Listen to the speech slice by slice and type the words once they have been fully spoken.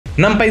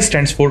Numpy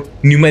stands for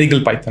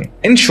numerical Python.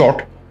 In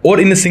short, or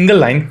in a single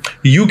line,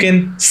 you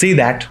can say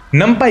that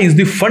Numpy is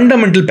the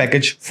fundamental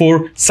package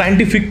for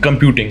scientific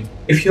computing.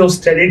 If you have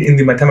studied in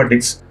the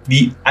mathematics,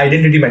 the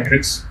identity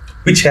matrix,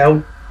 which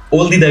have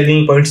all the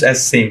diagonal points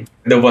as same,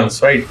 the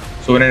ones, right?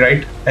 So when I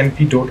write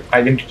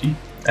np.identity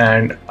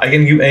and I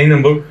can give any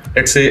number,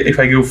 let's say if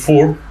I give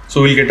 4,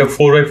 so we'll get a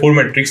 4 by 4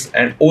 matrix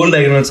and all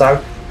diagonals are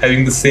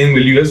having the same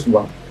value as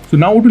 1. So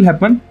now what will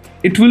happen?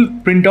 It will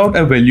print out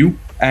a value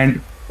and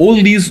all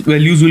these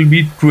values will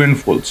be true and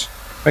false,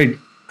 right?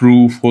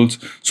 True, false.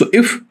 So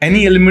if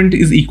any element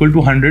is equal to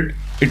 100,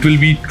 it will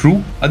be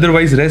true.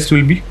 Otherwise, rest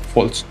will be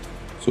false.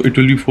 So it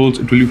will be false,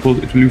 it will be false,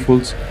 it will be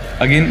false.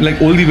 Again, like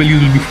all the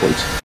values will be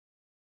false.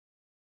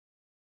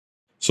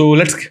 So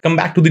let's come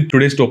back to the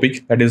today's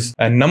topic, that is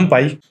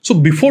Numpy. So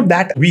before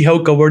that, we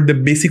have covered the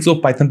basics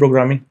of Python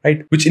programming,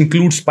 right? Which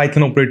includes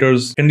Python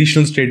operators,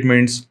 conditional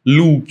statements,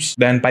 loops,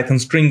 then Python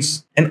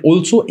strings. And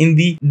also in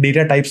the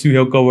data types, we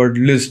have covered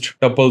list,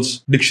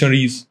 tuples,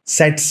 dictionaries,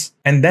 sets.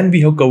 And then we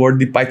have covered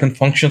the Python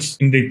functions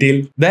in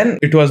detail. Then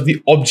it was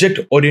the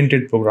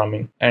object-oriented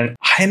programming. And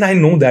I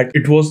know that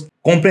it was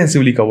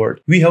comprehensively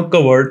covered. We have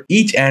covered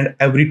each and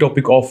every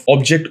topic of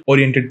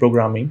object-oriented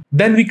programming.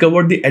 Then we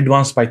covered the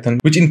advanced Python,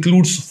 which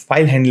includes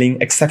file handling,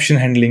 exception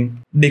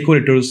handling,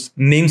 decorators,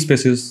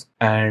 namespaces.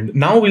 And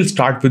now we'll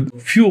start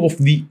with few of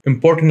the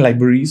important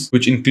libraries,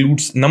 which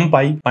includes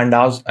NumPy,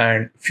 Pandas,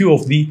 and few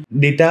of the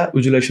data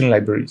visualization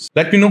libraries.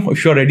 Let me know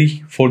if you're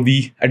ready for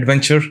the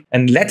adventure,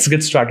 and let's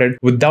get started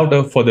without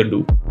a further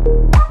ado.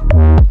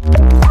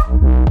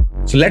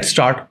 So let's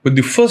start with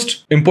the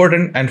first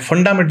important and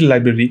fundamental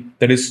library,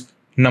 that is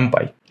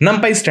NumPy.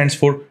 NumPy stands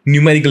for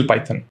numerical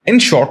Python. In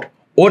short,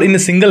 or in a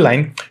single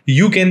line,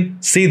 you can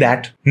say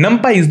that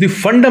NumPy is the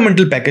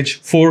fundamental package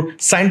for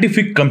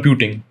scientific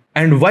computing.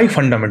 And why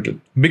fundamental?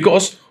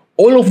 Because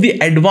all of the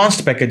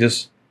advanced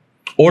packages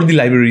or the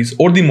libraries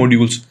or the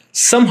modules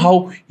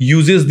somehow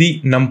uses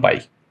the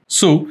NumPy.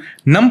 So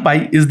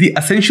NumPy is the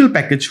essential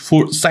package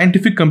for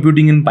scientific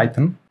computing in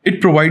Python.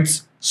 It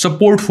provides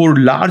support for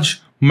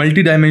large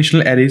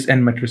multi-dimensional arrays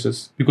and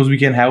matrices, because we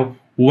can have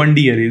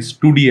 1D arrays,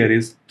 2D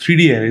arrays,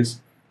 3D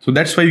arrays. So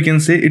that's why you can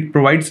say it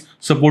provides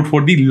support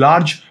for the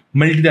large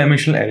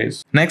multi-dimensional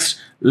arrays.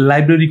 Next,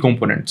 library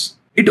components.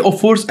 It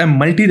offers a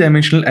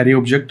multi-dimensional array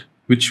object,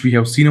 which we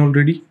have seen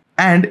already,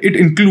 and it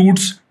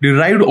includes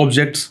derived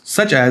objects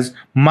such as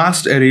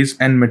masked arrays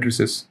and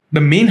matrices.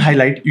 The main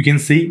highlight, you can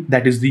say,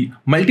 that is the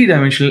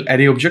multi-dimensional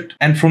array object,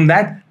 and from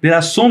that there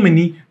are so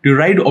many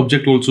derived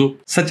objects also,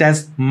 such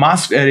as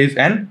masked arrays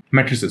and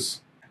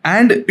matrices.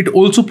 And it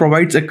also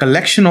provides a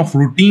collection of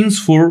routines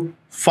for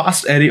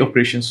fast array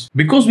operations,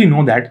 because we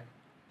know that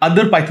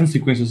other Python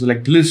sequences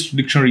like list,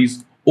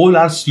 dictionaries, all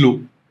are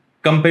slow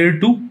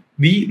compared to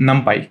the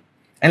NumPy.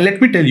 And let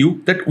me tell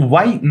you that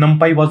why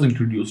NumPy was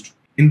introduced.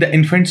 In the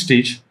infant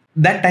stage,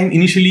 that time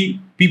initially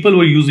people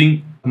were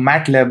using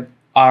MATLAB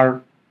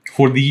R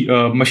for the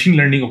machine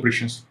learning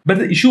operations. But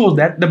the issue was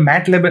that the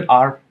MATLAB and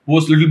R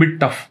was a little bit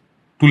tough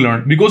to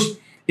learn, because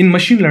in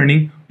machine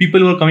learning,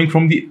 people were coming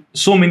from the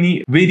so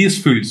many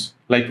various fields,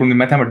 like from the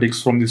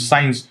mathematics, from the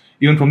science,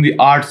 even from the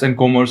arts and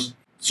commerce.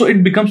 So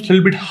it becomes a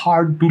little bit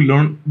hard to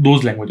learn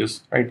those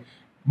languages, right?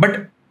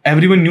 But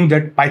everyone knew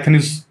that Python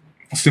is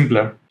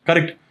simpler,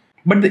 correct?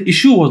 But the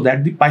issue was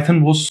that the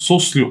Python was so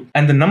slow,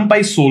 and the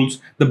NumPy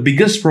solves the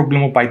biggest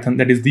problem of Python,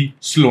 that is the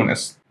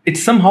slowness.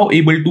 It's somehow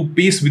able to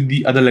pace with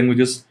the other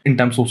languages in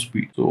terms of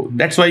speed. So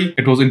that's why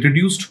it was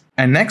introduced.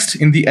 And next,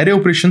 in the array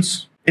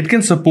operations, it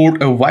can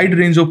support a wide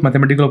range of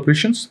mathematical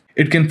operations.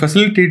 It can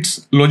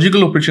facilitate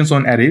logical operations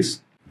on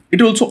arrays.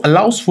 It also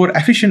allows for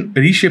efficient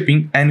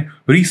reshaping and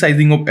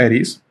resizing of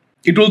arrays.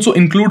 It also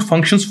includes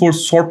functions for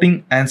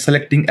sorting and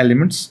selecting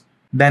elements,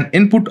 then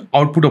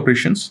input-output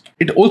operations.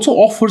 It also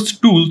offers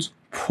tools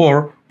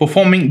for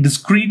performing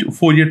discrete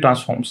Fourier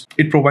transforms.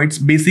 It provides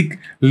basic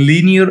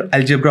linear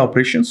algebra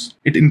operations.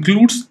 It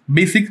includes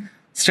basic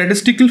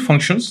statistical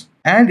functions,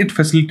 and it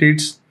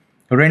facilitates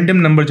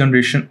random number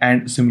generation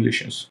and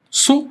simulations.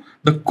 So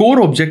the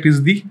core object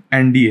is the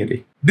ND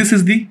array. This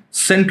is the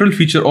central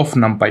feature of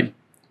NumPy,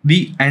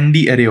 the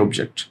ND array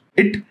object.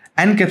 It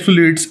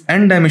encapsulates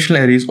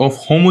n-dimensional arrays of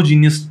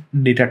homogeneous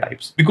data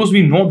types, because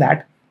we know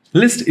that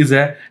list is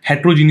a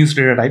heterogeneous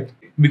data type,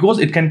 because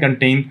it can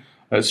contain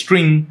a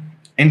string,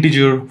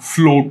 integer,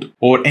 float,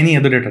 or any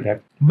other data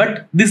type.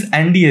 But this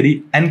ND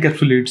array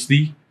encapsulates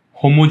the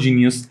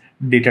homogeneous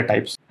data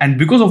types, and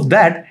because of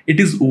that, it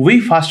is way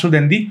faster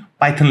than the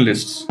Python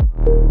lists.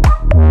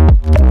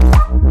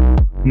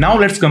 Now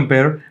let's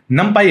compare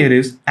NumPy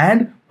arrays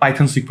and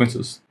Python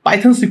sequences.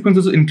 Python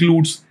sequences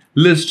includes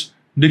lists,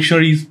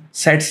 dictionaries,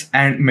 sets,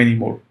 and many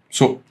more.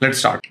 So let's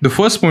start. The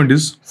first point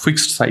is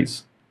fixed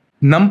size.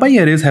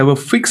 NumPy arrays have a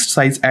fixed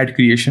size at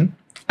creation,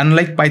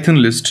 unlike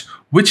Python list,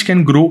 which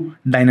can grow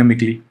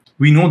dynamically.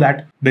 We know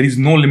that there is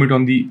no limit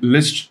on the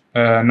list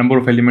number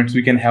of elements.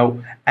 We can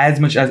have as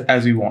much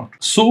as we want.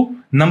 So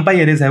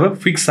NumPy arrays have a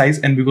fixed size,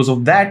 and because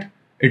of that,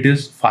 it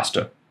is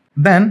faster.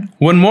 Then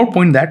one more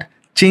point, that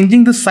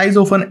Changing the size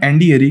of an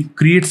ND array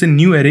creates a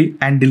new array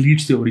and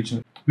deletes the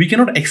original. We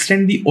cannot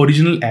extend the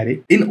original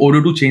array. In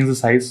order to change the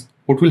size,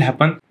 what will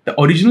happen? The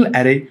original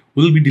array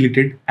will be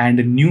deleted and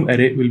a new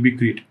array will be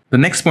created. The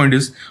next point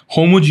is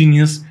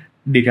homogeneous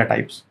data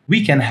types.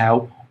 We can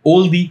have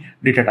all the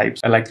data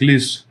types like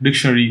list,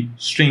 dictionary,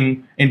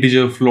 string,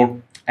 integer, float,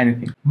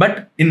 anything.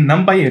 But in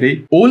NumPy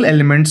array, all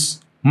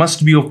elements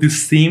must be of the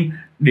same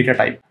data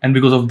type. And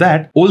because of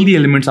that, all the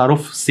elements are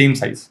of same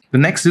size. The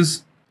next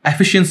is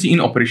efficiency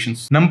in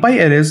operations.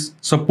 NumPy arrays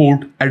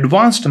support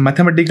advanced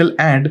mathematical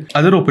and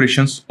other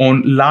operations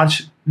on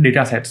large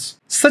data sets.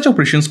 Such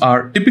operations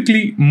are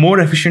typically more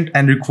efficient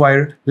and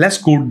require less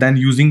code than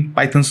using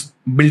Python's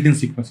built-in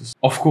sequences.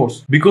 Of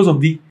course, because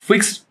of the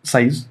fixed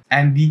size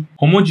and the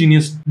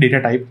homogeneous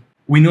data type,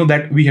 we know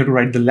that we have to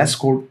write the less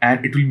code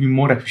and it will be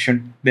more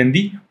efficient than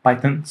the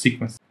Python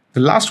sequence. The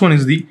last one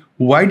is the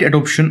wide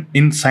adoption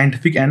in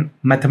scientific and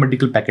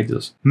mathematical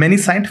packages. Many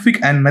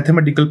scientific and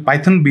mathematical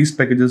Python-based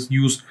packages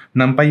use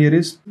NumPy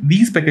arrays.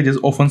 These packages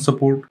often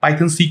support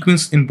Python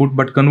sequence input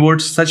but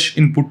convert such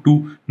input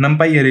to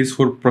NumPy arrays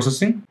for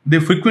processing. They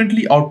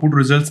frequently output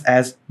results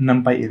as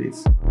NumPy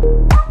arrays.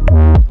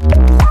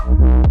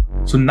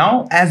 So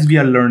now as we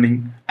are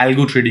learning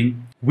algo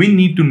trading, we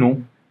need to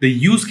know the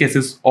use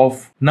cases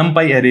of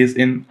NumPy arrays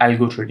in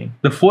algo trading.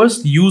 The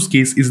first use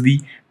case is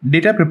the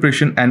data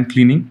preparation and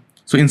cleaning.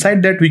 So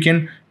inside that we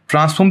can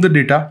transform the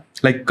data,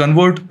 like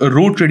convert a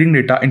raw trading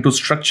data into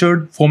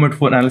structured format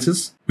for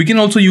analysis. We can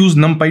also use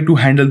NumPy to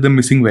handle the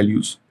missing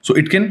values. So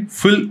it can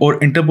fill or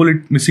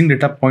interpolate missing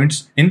data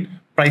points in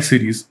price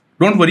series.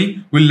 Don't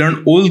worry, we'll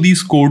learn all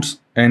these codes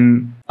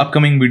in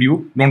upcoming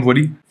video. Don't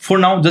worry. For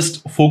now,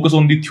 just focus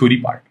on the theory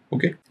part.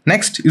 Okay.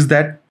 Next is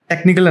that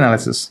technical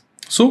analysis.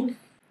 So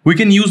we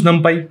can use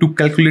NumPy to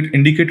calculate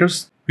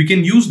indicators. We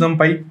can use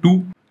NumPy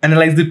to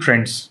analyze the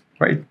trends,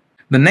 right?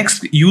 The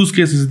next use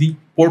case is the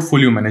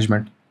portfolio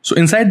management. So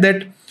inside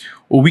that,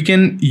 we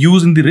can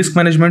use in the risk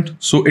management.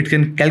 So it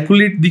can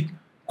calculate the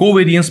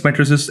covariance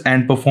matrices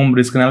and perform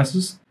risk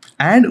analysis.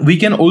 And we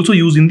can also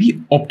use in the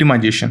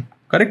optimization,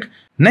 correct?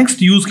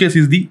 Next use case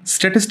is the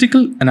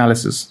statistical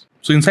analysis.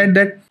 So inside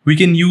that, we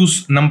can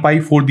use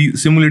NumPy for the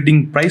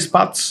simulating price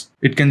paths.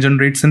 It can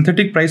generate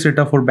synthetic price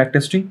data for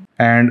backtesting,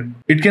 and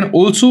it can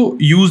also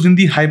use in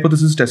the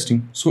hypothesis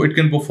testing. So it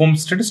can perform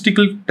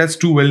statistical tests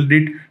to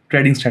validate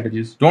trading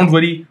strategies. Don't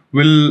worry,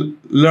 we'll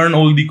learn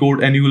all the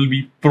code and you will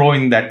be pro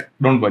in that.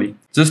 Don't worry.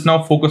 Just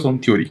now focus on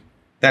theory.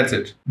 That's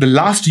it. The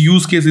last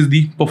use case is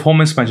the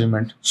performance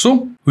measurement.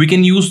 So we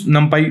can use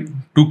NumPy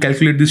to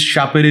calculate this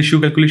Sharpe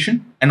ratio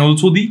calculation and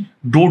also the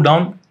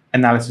drawdown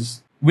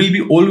analysis. We'll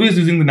be always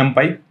using the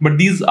NumPy, but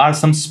these are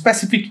some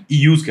specific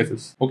use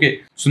cases.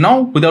 Okay, so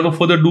now without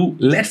further ado,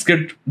 let's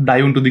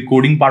dive into the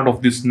coding part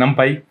of this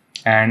NumPy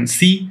and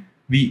see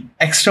the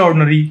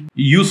extraordinary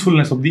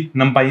usefulness of the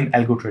NumPy in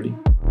algo trading.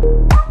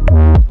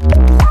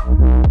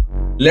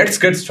 Let's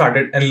get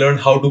started and learn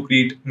how to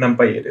create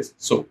NumPy arrays.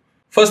 So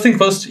first thing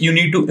first, you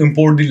need to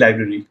import the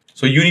library.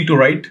 So you need to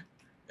write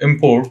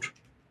import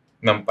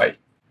NumPy.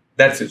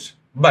 That's it.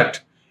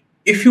 But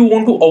if you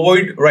want to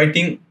avoid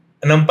writing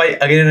NumPy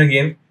again and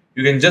again,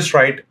 you can just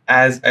write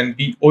as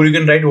NP, or you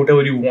can write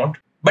whatever you want.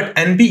 But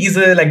NP is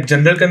a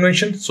general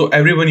convention, so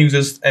everyone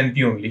uses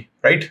NP only,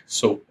 right?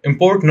 So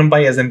import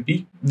NumPy as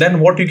NP.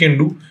 Then what you can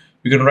do,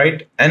 you can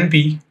write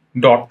NP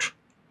dot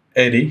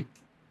array,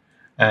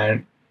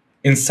 and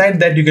inside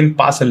that you can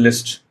pass a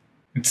list.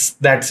 It's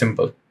that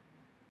simple.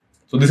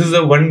 So this is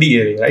a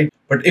 1D array, right?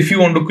 But if you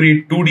want to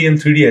create 2D and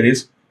 3D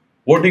arrays,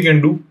 what you can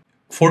do,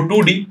 for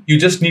 2D, you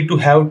just need to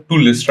have two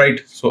lists,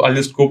 right? So I'll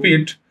just copy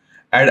it,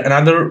 add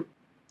another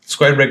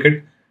square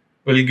bracket,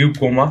 will give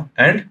comma,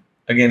 and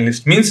again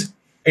list. Means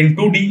in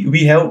 2D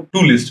we have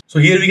two lists. So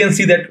here we can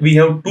see that we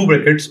have two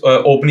brackets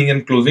opening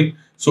and closing.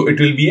 So it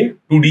will be a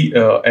 2D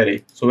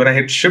array. So when I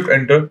hit shift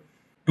enter,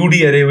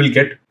 2D array will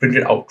get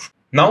printed out.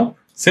 Now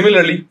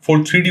similarly for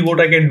 3D, what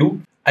I can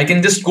do, I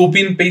can just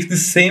copy and paste the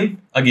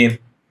same again.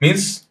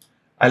 Means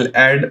I'll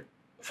add,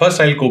 first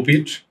I'll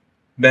copy it,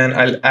 then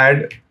I'll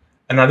add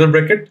another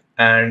bracket,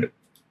 and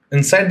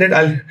inside that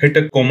I'll hit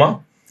a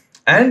comma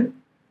and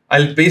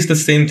I'll paste the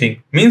same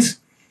thing. Means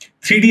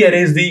 3D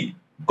array is the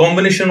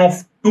combination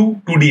of two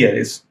 2D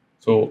arrays.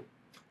 So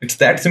it's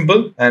that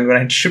simple. And when I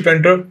hit shift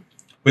enter,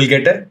 we'll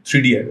get a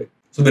 3D array.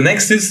 So the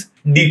next is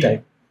D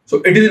type.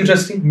 So it is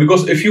interesting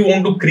because if you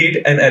want to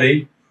create an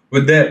array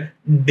with the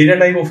data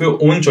type of your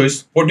own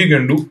choice, what you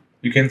can do,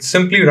 you can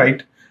simply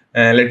write,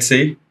 let's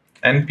say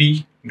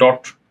np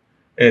dot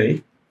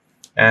array,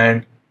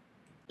 and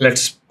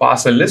let's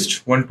pass a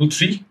list 1, 2,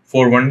 3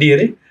 for 1D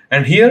array.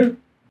 And here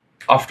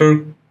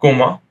after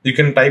comma, you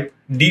can type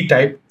D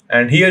type,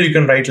 and here you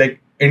can write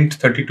like int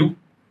 32.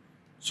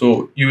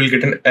 So you will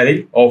get an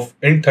array of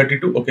int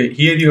 32. Okay,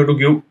 here you have to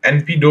give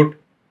np dot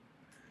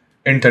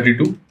int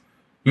 32.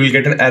 You will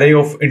get an array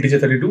of integer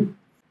 32.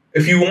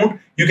 If you want,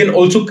 you can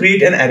also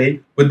create an array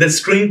with the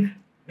string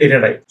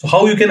data type. So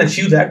how you can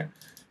achieve that?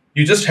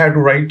 You just have to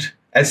write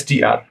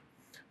str,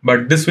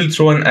 but this will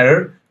throw an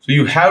error. So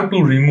you have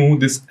to remove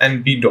this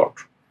np dot.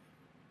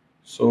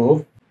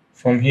 So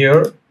from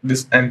here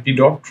this np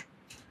dot,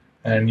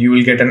 and you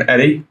will get an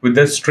array with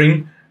the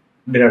string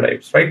data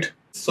types, right?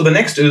 So the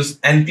next is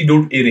np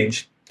dot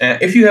arrange.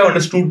 If you have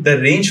understood the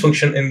range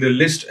function in the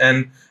list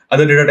and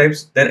other data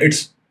types, then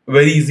it's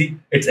very easy.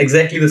 It's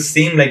exactly the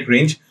same like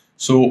range.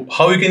 So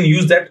how you can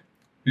use that?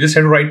 You just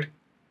have to write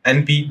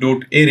np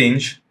dot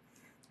arrange,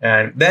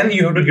 and then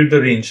you have to give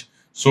the range.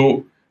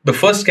 So the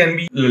first can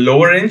be the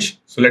lower range.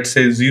 So let's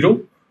say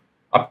 0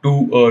 up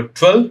to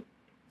 12.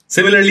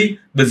 Similarly,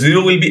 the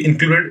 0 will be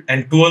included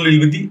and 12 will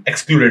be the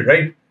excluded,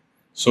 right?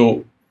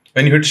 So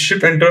when you hit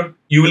shift enter,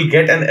 you will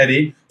get an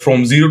array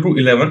from 0 to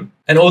 11.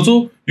 And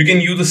also you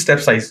can use the step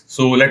size.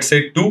 So let's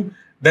say 2,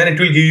 then it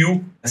will give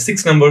you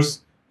 6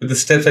 numbers with the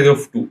step size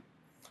of 2.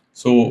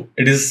 So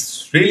it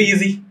is really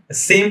easy,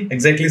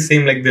 exactly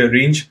same like the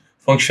range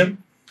function,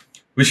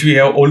 which we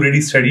have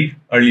already studied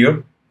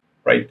earlier,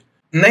 right?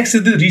 Next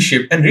is the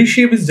reshape, and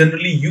reshape is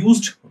generally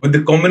used with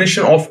the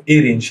combination of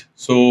arrange.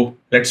 So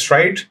let's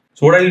try it.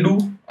 So what I'll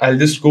do, I'll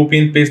just copy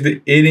and paste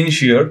the arrange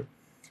here,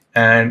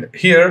 and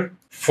here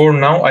for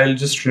now I'll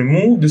just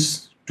remove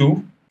this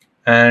 2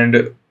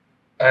 and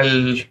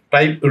I'll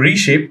type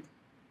reshape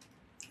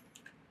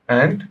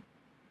and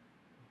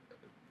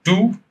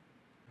 2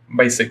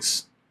 by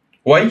 6.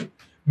 Why?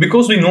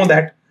 Because we know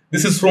that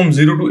this is from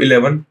 0 to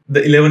 11,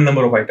 the 11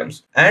 number of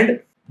items,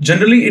 and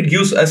generally it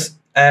gives us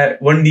a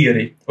 1D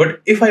array.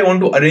 But if I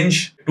want to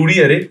arrange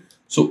 2D array,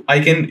 so I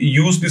can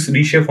use this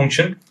reshape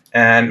function,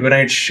 and when I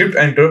hit shift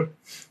enter,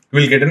 you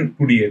will get an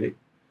 2D array.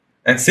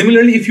 And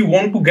similarly, if you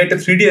want to get a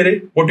 3D array,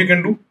 what you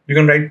can do? You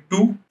can write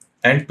 2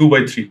 and 2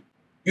 by 3.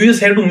 You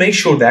just have to make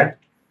sure that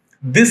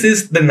this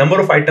is the number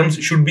of items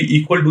should be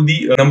equal to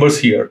the numbers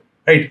here,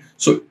 right?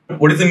 So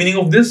what is the meaning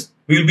of this?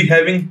 We will be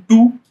having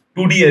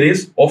 2D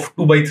arrays of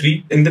 2 by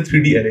 3 in the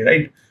 3D array,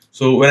 right?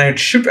 So when I hit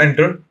shift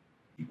enter,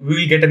 we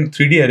will get a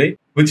 3D array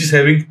which is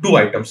having 2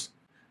 items.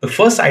 The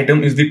first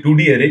item is the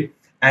 2D array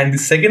and the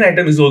second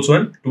item is also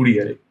an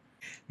 2D array.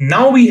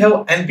 Now we have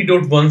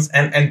np.1s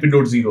and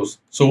np.0s.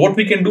 So what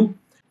we can do?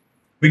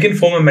 We can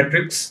form a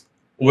matrix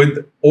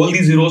with all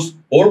the zeros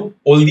or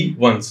all the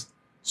ones.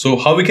 So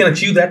how we can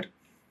achieve that?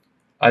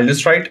 I'll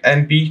just write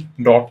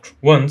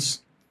np.1s,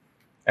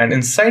 and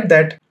inside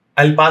that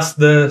I'll pass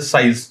the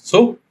size.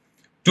 So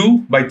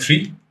 2 by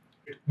 3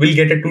 will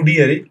get a 2D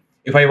array.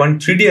 If I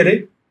want 3D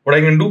array, what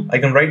I can do? I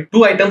can write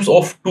 2 items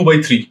of 2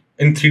 by 3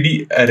 in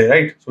 3D array,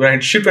 right? So when I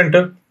hit shift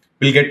enter,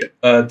 we'll get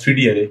a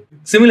 3D array.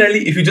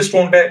 Similarly, if you just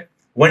want a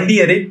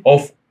 1D array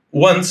of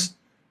ones,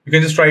 you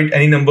can just write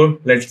any number,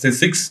 let's say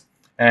 6,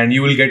 and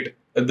you will get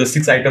the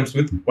 6 items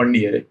with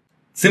 1D array.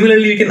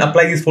 Similarly, you can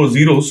apply this for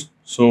zeros.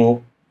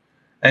 So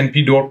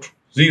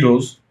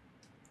np.zeros,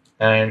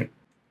 and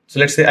so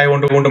let's say I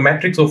want a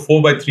matrix of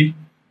 4 by 3.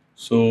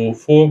 So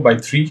 4 by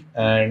 3,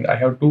 and I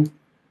have to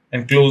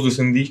enclose this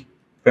in the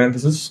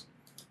parenthesis.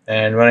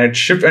 And when I hit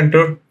shift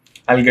enter,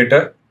 I'll get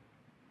a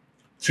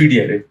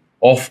 3D array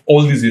of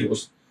all the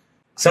zeros.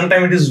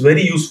 Sometimes it is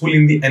very useful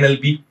in the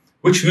NLP,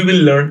 which we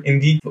will learn in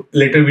the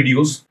later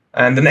videos.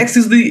 And the next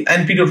is the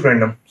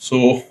np.random.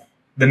 So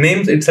the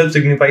name itself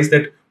signifies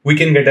that we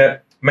can get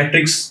a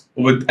matrix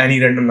with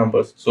any random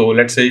numbers. So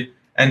let's say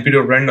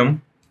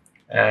np.random,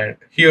 and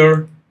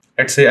here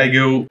let's say I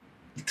give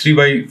 3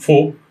 by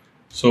 4.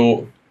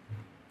 So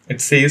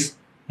it says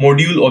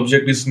module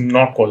object is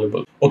not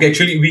callable. Okay,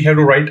 actually we have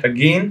to write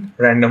again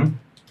random,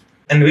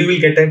 and we will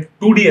get a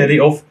 2D array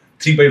of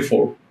 3 by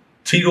 4,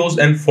 3 rows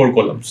and 4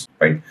 columns,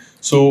 right?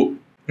 So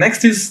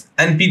next is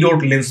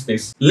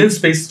np.linspace.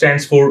 Linspace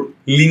stands for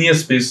linear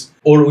space,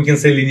 or we can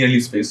say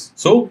linearly space.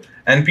 So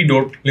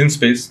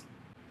np.linspace.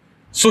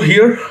 So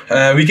here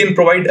we can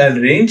provide a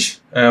range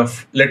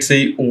of, let's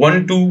say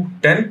 1 to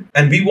 10,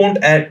 and we want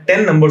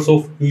 10 numbers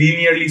of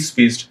linearly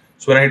spaced.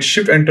 So when I hit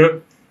shift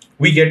enter,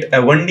 we get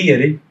a 1D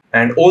array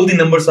and all the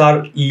numbers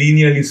are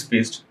linearly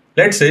spaced.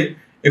 Let's say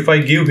if I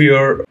give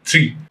here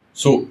 3,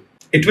 so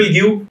it will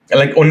give,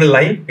 like on a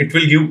line, it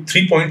will give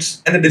 3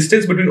 points, and the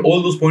distance between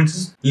all those points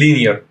is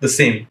linear, the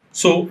same.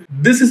 So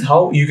this is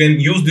how you can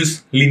use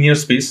this linear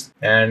space.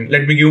 And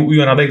let me give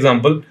you another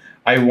example.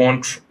 I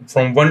want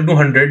from 1 to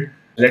 100,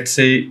 let's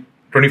say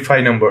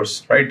 25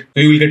 numbers, right?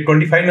 So you will get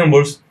 25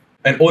 numbers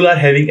and all are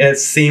having a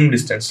same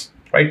distance,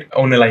 right,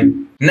 on a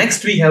line.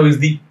 Next we have is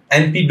the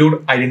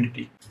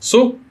np.identity.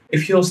 So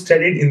if you have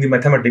studied in the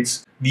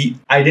mathematics, the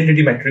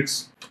identity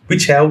matrix,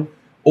 which have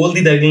all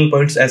the diagonal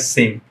points as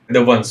same,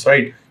 the ones,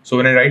 right? So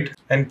when I write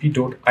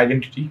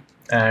np.identity,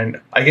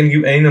 and I can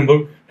give any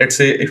number, let's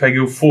say if I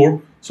give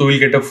 4, so we'll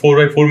get a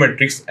 4 by 4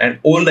 matrix and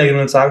all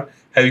diagonals are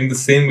having the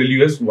same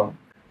value as 1.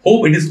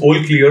 Hope it is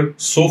all clear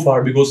so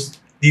far, because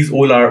these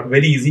all are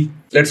very easy.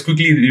 Let's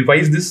quickly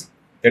revise this,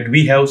 that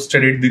we have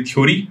studied the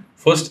theory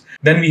first.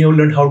 Then we have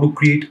learned how to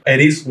create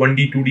arrays,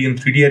 1D, 2D and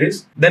 3D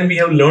arrays. Then we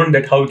have learned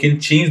that how we can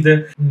change the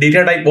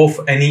data type of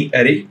any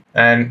array.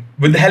 And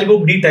with the help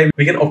of D type,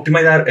 we can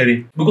optimize our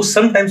array. Because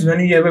sometimes when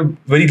you have a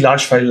very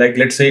large file, like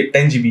let's say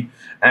 10 GB,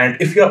 and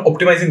if you are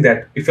optimizing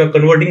that, if you are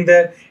converting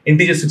the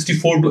integer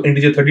 64 to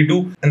integer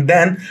 32, and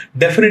then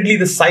definitely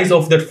the size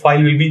of that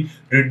file will be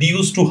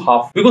reduced to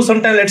half. Because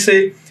sometimes, let's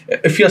say,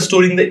 if you are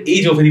storing the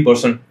age of any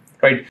person,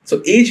 right?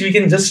 So age we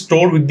can just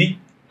store with the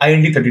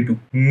int 32.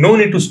 No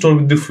need to store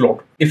with the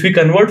float. If we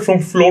convert from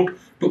float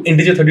to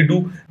integer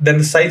 32, then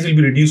the size will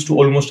be reduced to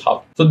almost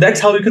half. So that's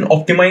how you can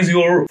optimize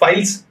your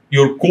files,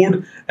 your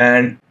code,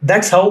 and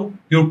that's how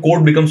your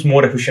code becomes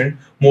more efficient,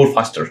 more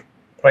faster,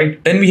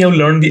 right? Then we have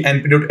learned the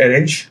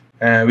np.arrange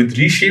with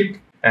reshape,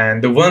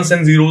 and the ones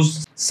and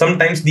zeros,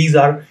 sometimes these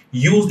are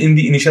used in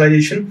the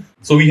initialization.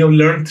 So we have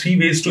learned 3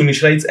 ways to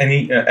initialize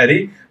any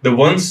array: the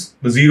ones,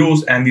 the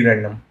zeros, and the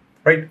random.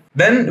 Right.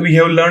 Then we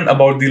have learned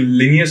about the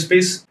linear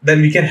space.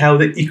 Then we can have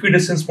the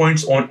equidistance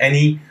points on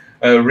any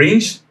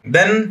range.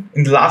 Then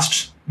in the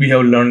last, we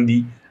have learned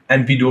the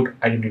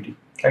np.identity.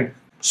 Right.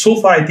 So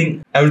far, I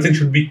think everything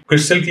should be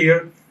crystal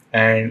clear.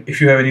 And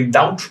if you have any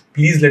doubt,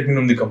 please let me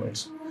know in the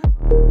comments.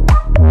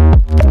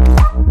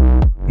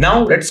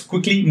 Now let's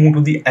quickly move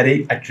to the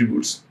array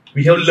attributes.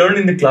 We have learned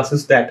in the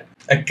classes that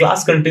a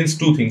class contains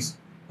 2 things.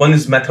 One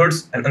is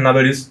methods and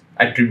another is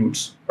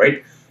attributes,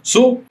 right?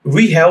 So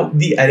we have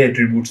the array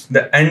attributes,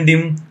 the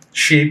ndim,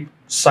 shape,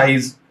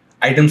 size,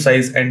 item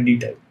size, and D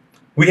type.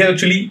 We have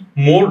actually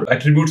more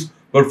attributes,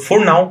 but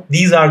for now,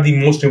 these are the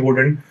most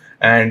important.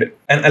 And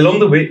along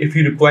the way, if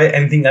you require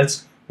anything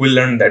else, we'll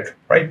learn that,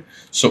 right?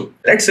 So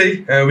let's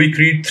say we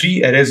create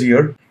 3 arrays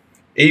here.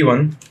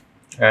 A1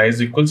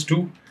 is equals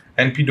to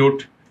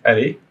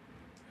np.array.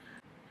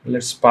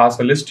 Let's pass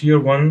a list here,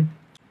 1,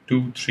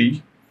 2,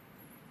 3.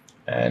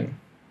 And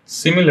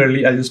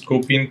similarly, I'll just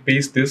copy and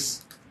paste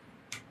this.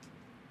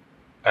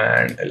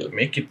 And I'll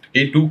make it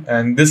A2,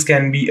 and this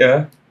can be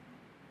a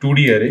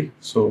 2D array.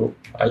 So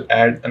I'll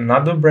add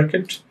another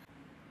bracket.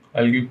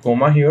 I'll give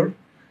comma here,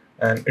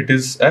 and it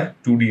is a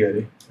 2D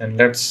array. And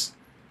let's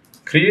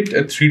create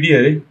a 3D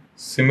array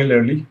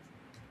similarly.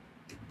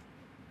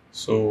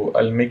 So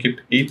I'll make it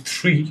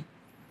A3,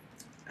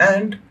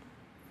 and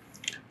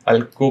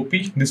I'll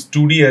copy this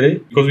 2D array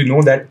because we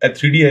know that a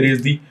 3D array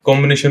is the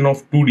combination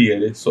of 2D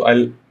array. So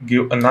I'll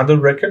give another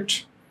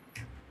bracket,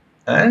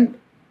 and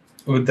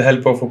with the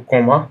help of a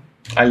comma,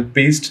 I'll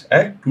paste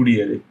a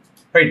 2D array,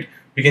 right?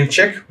 We can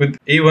check with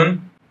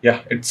A1,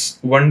 yeah, it's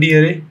 1D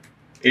array,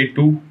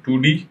 A2,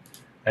 2D,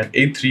 and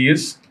A3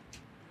 is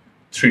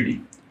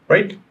 3D,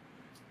 right?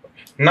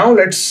 Now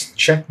let's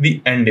check the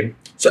ndim.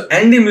 So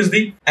ndim is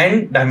the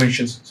end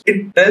dimensions.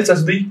 It tells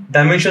us the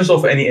dimensions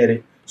of any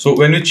array. So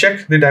when we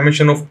check the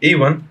dimension of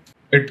A1,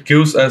 it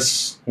gives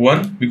us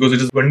 1 because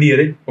it is 1D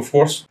array, of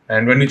course.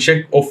 And when we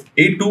check of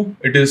A2,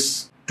 it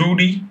is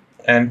 2D.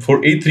 And for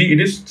A3, it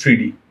is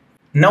 3D.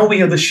 Now we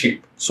have the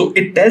shape. So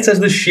it tells us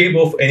the shape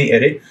of any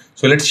array.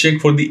 So let's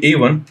check for the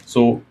A1.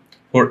 So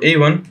for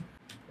A1,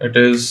 it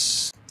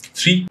is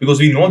 3 because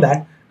we know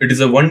that it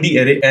is a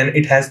 1D array and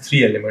it has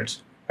 3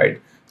 elements,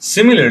 right?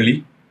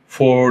 Similarly,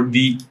 for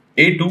the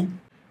A2,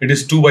 it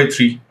is 2 by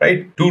 3,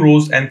 right? 2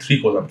 rows and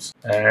 3 columns.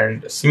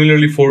 And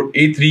similarly for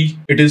A3,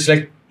 it is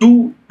like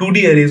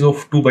 2D arrays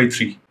of 2 by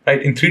 3.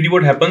 Right? In 3D,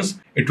 what happens?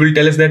 It will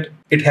tell us that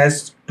it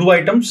has 2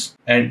 items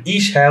and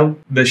each have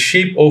the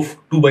shape of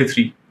 2 by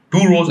 3, 2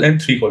 rows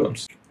and 3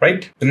 columns,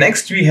 right? The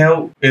next we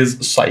have is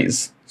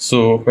size.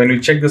 So when we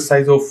check the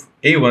size of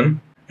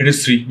A1, it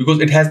is 3 because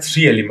it has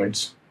 3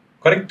 elements,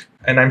 correct?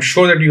 And I'm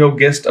sure that you have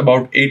guessed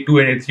about A2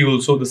 and A3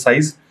 also the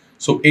size.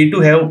 So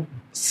A2 have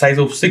size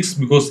of 6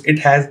 because it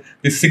has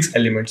the 6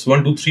 elements,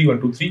 1, 2, 3,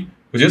 1, 2, 3,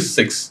 which is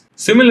 6.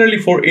 Similarly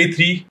for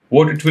A3,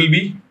 what it will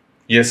be?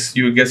 Yes,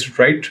 you guessed it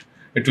right.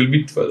 It will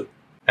be 12.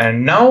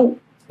 And now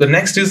the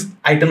next is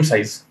item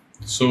size.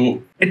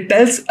 So it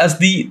tells us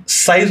the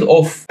size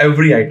of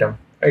every item,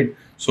 right?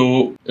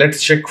 So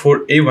let's check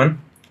for A1.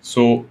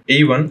 So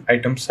A1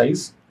 item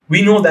size.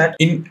 We know that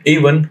in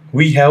A1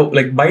 we have,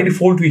 like by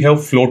default, we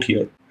have float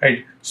here,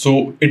 right?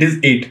 So it is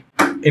 8.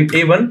 In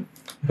A1,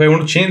 if I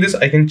want to change this,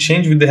 I can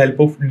change with the help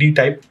of D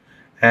type.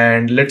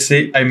 And let's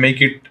say I make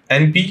it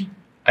np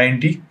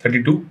int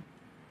 32.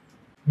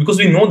 Because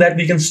we know that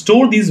we can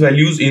store these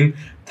values in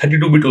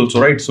 32-bit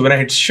also, right? So when I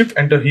hit shift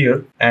enter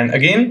here, and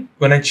again,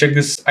 when I check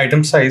this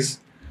item size,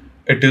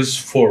 it is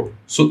 4.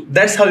 So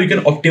that's how you can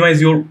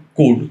optimize your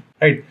code,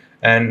 right?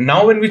 And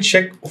now when we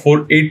check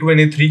for A2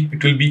 and A3,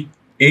 it will be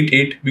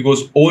 8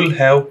 because all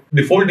have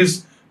default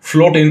is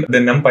float in the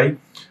numpy.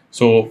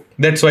 So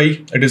that's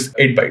why it is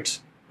 8 bytes,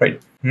 right?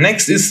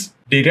 Next is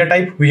data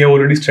type. We have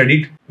already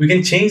studied. We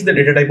can change the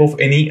data type of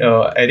any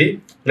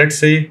array. Let's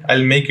say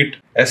I'll make it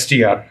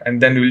str,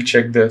 and then we will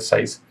check the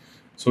size.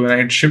 So when I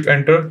hit shift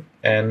enter,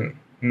 and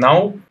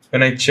now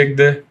when I check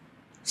the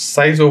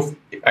size of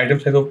item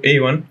size of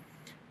A1,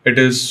 it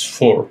is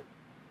 4,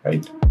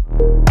 right?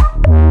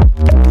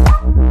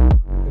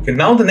 Okay,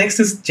 now the next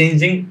is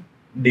changing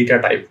data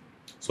type.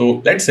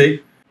 So let's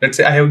say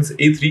I have this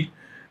A3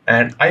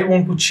 and I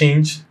want to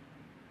change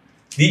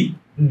the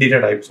data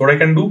type. So what I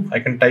can do, I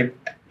can type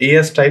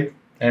AS type,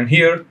 and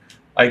here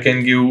I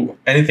can give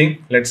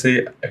anything. Let's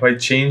say if I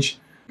change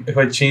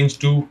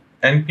to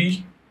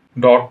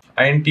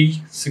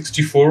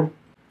np.int64,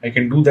 I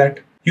can do that.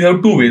 You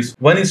have two ways.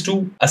 One is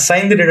to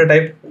assign the data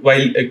type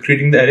while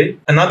creating the array.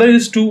 Another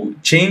is to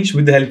change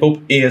with the help of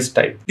AS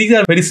type. These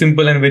are very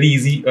simple and very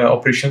easy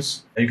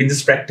operations. You can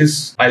just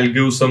practice. I'll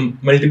give some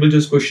multiple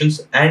choice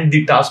questions and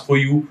the task for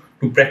you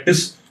to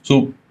practice.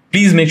 So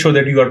please make sure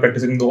that you are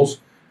practicing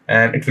those,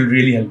 and it will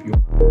really help you.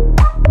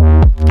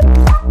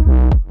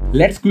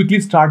 Let's quickly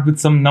start with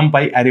some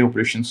NumPy array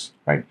operations,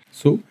 right?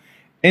 So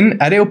in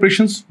array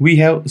operations, we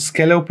have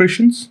scalar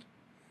operations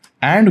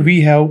and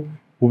we have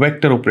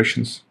vector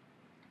operations.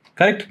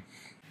 Correct?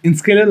 In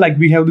scalar, like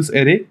we have this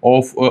array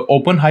of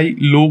open, high,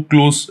 low,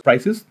 close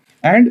prices,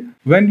 and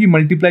when we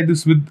multiply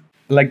this with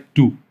like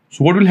 2,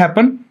 so what will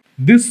happen?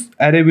 This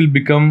array will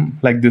become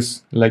like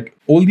this, like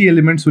all the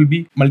elements will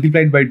be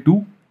multiplied by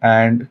 2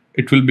 and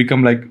it will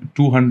become like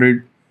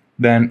 200,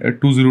 then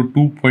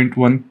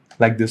 202.1,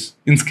 like this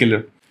in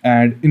scalar.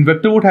 And in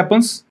vector, what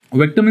happens?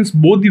 Vector means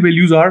both the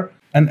values are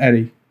an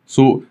array.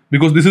 So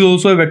because this is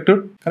also a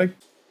vector,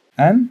 correct?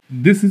 And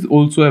this is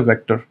also a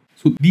vector.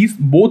 So these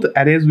both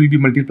arrays will be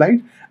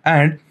multiplied,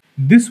 and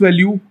this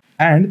value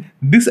and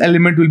this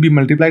element will be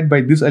multiplied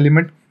by this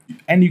element,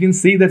 and you can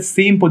say that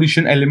same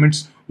position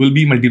elements will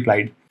be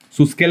multiplied.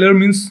 So scalar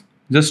means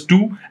just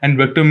 2 and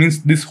vector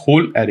means this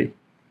whole array,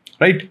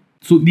 right?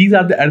 So these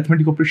are the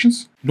arithmetic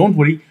operations. Don't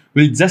worry,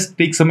 we'll just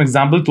take some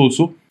examples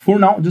also. For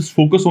now, just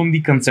focus on the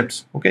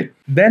concepts, okay?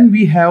 Then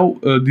we have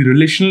the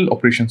relational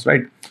operations,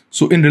 right?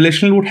 So in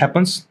relational, what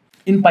happens?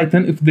 In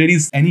Python, if there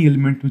is any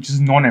element which is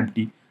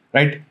non-empty,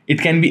 right?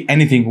 It can be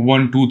anything,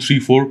 1, 2, 3,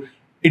 4.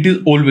 It is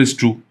always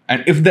true.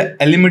 And if the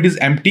element is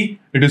empty,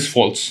 it is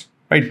false,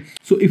 right?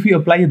 So if we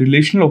apply a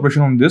relational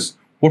operation on this,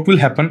 what will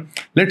happen?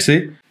 Let's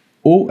say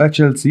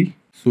OHLC.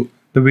 So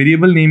the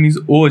variable name is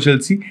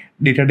OHLC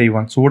data day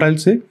 1. So what I'll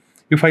say,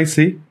 if I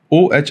say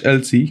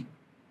OHLC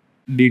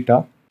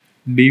data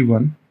day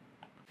 1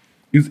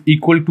 is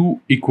equal to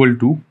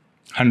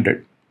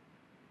 100.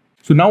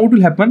 So now what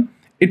will happen?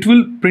 It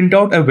will print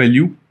out a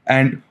value,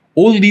 and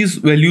all these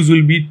values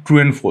will be true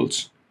and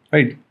false,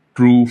 right?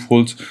 True,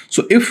 false.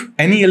 So if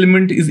any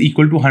element is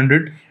equal to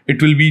 100,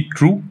 it will be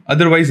true.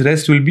 Otherwise,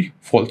 rest will be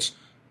false.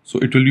 So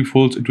it will be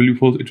false, it will be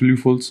false, it will be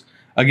false.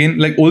 Again,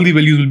 like all the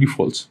values will be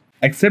false,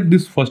 except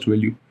this first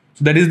value.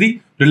 So that is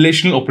the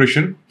relational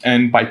operation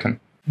in Python.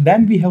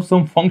 Then we have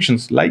some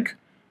functions like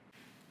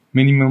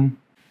minimum,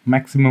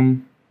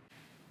 maximum,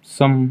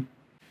 sum,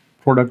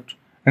 product,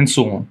 and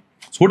so on.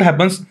 So what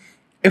happens?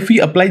 If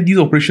we apply these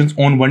operations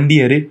on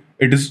 1D array,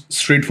 it is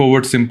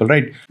straightforward, simple,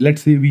 right?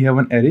 Let's say we have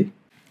an array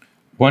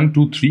 1,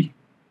 2, 3,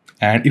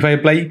 and if I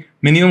apply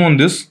minimum on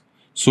this,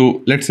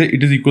 so let's say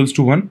it is equals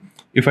to 1.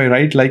 If I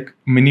write like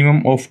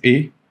minimum of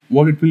a,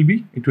 what it will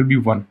be? It will be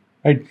 1,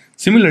 right?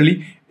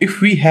 Similarly,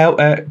 if we have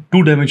a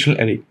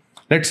 2-dimensional array,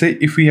 let's say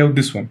if we have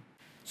this one,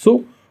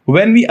 so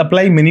when we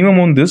apply minimum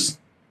on this,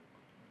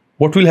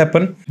 what will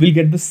happen? We'll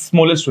get the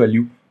smallest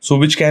value, so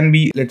which can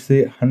be, let's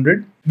say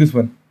 100, this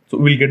one. So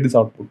we'll get this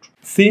output.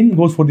 Same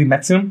goes for the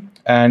maximum,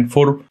 and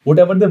for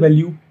whatever the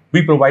value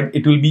we provide,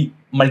 it will be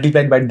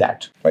multiplied by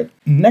that, right?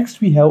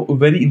 Next, we have a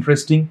very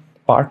interesting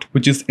part,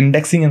 which is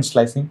indexing and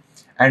slicing,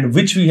 and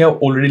which we have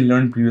already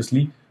learned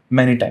previously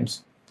many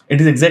times. It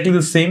is exactly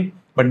the same,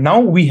 but now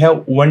we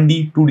have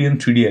 1D, 2D,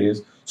 and 3D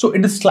arrays. So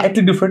it is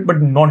slightly different,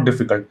 but not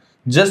difficult.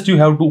 Just you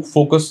have to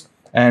focus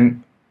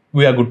and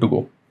we are good to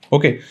go.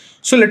 Okay,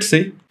 so let's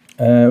say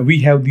we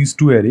have these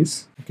two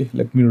arrays. Okay,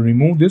 let me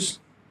remove this,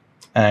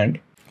 and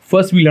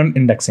first we learn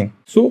indexing.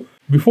 So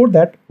before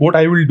that, what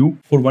I will do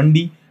for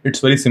 1D, it's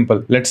very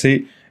simple. Let's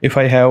say if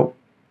I have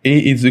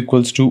a is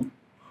equals to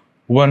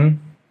 1,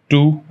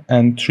 2,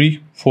 and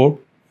 3, 4.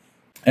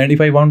 And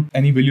if I want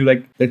any value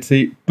like, let's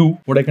say 2,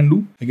 what I can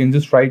do? I can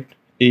just write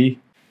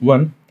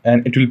a1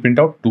 and it will print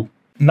out 2.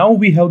 Now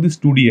we have this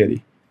 2D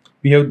array.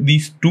 We have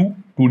these two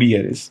 2D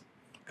arrays,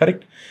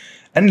 correct?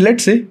 And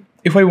let's say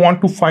if I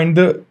want to find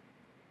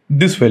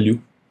this value,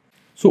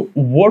 so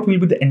what will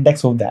be the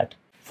index of that?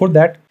 For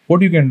that,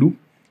 what you can do,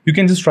 you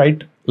can just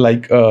write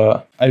like,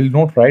 I will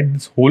not write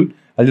this whole,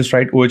 I'll just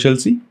write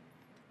OHLC,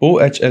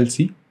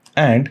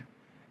 and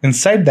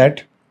inside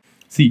that,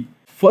 see,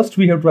 first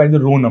we have to write the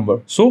row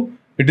number. So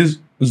it is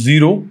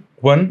 0,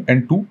 1,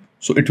 and 2.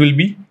 So it will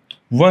be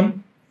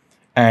 1.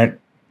 And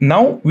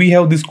now we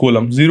have this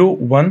column 0,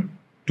 1,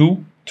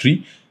 2,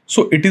 3.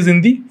 So it is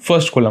in the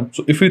first column.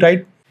 So if we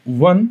write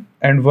 1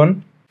 and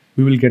 1,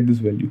 we will get this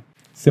value.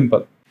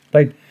 Simple,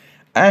 right?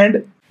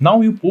 And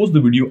now you pause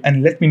the video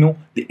and let me know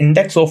the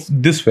index of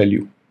this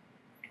value.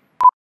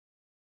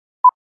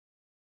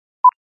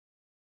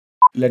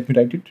 Let me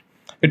write it.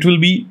 It will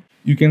be,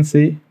 you can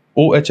say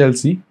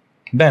OHLC.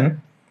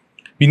 Then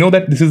we know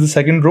that this is the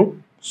second row.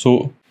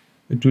 So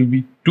it will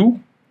be 2.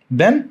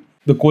 Then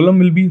the column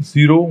will be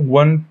 0,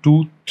 1,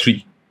 2,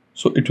 3.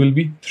 So it will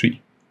be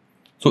 3.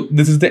 So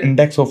this is the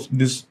index of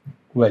this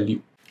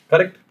value,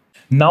 correct?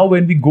 Now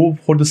when we go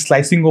for the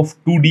slicing of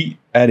 2D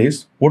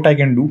arrays, what I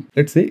can do,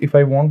 let's say if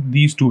I want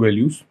these two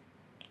values,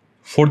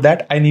 for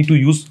that I need to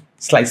use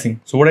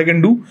slicing. So what I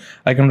can do,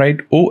 I can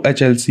write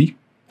OHLC,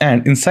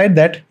 and inside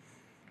that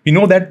we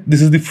know that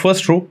this is the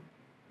first row,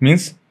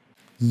 means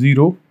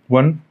 0,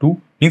 1,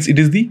 2, means it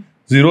is the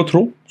 0th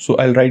row. So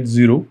I'll write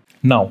 0.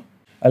 Now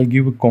I'll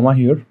give a comma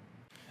here,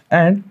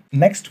 and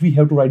next we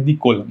have to write the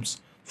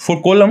columns.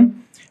 For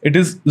column it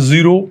is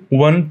 0,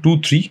 1,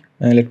 2, 3,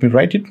 and let me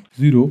write it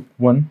 0,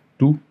 1,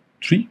 2,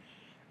 3,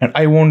 and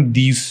I want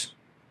these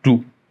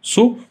two.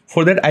 So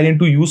for that I need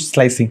to use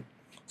slicing.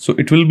 So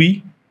it will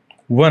be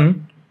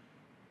 1,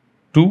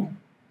 2,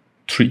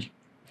 3,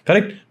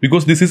 correct?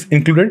 Because this is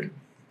included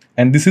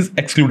and this is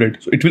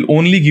excluded. So it will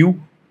only give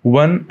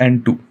 1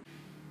 and 2,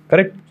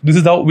 correct? This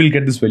is how we'll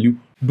get this value.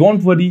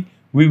 Don't worry,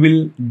 we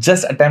will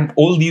just attempt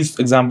all these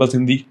examples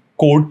in the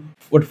code.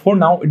 But for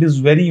now, it is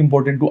very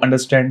important to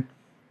understand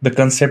the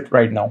concept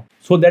right now,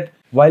 so that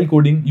while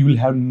coding, you will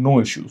have no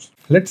issues.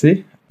 Let's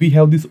say we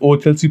have this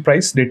OHLC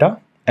price data,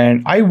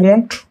 and I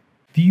want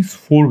these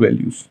 4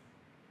 values,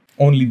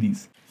 only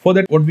these. For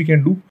that, what we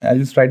can do, I'll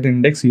just write the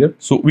index here.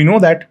 So we know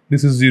that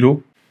this is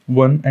 0,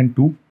 1, and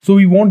 2. So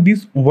we want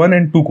these 1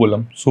 and 2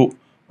 column. So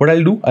what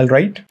I'll do, I'll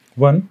write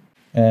 1,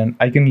 and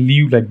I can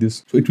leave like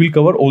this. So it will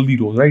cover all the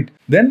rows, right?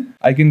 Then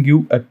I can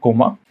give a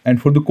comma,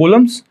 and for the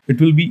columns, it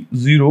will be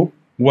 0,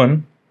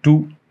 1,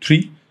 2,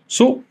 3.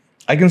 So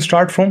I can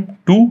start from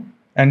 2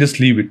 and just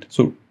leave it.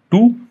 So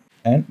 2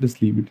 and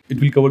just leave it. It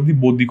will cover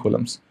both the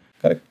columns,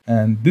 correct?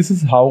 And this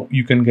is how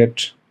you can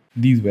get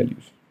these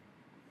values.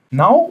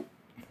 Now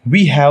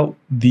we have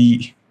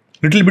the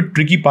little bit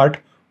tricky part,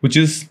 which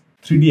is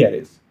 3D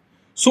arrays.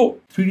 So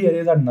 3D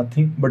arrays are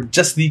nothing but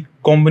just the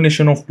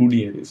combination of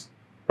 2D arrays,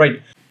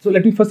 right? So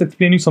let me first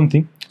explain you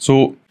something.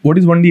 So what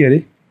is 1D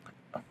array?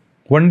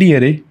 1D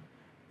array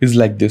is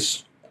like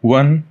this: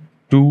 1,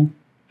 2,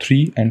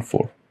 3, and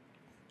 4,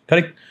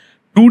 correct?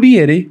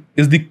 2D array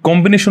is the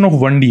combination of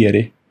 1D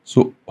array.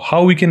 So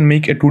how we can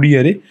make a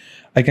 2D array?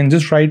 I can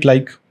just write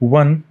like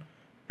 1,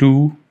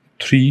 2,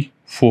 3,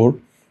 4.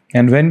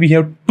 And when we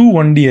have two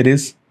 1D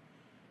arrays,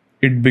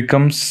 it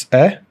becomes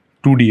a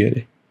 2D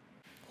array.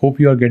 Hope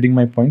you are getting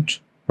my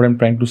point, what I'm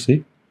trying to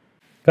say,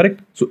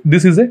 correct? So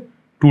this is a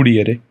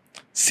 2D array.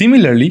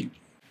 Similarly,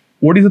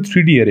 what is a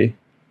 3D array?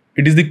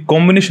 It is the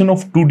combination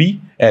of 2D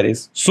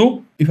arrays.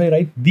 So if I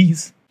write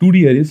these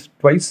 2D arrays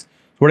twice,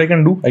 what I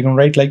can do, I can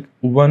write like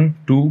 1,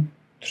 2,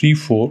 3,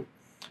 4,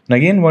 and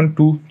again 1,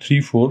 2,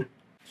 3, 4.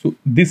 So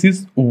this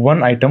is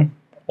one item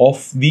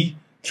of the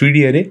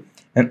 3D array.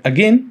 And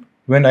again,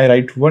 when I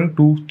write 1,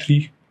 2,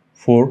 3,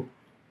 4,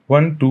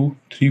 1, 2,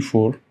 3,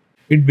 4,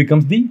 it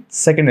becomes the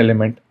second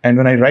element. And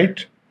when I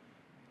write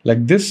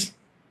like this,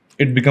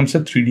 it becomes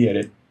a 3D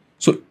array.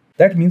 So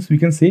that means we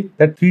can say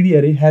that 3D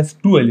array has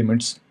two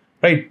elements,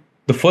 right?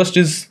 The first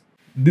is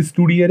this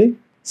 2D array,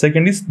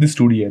 second is this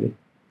 2D array,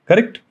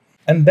 correct?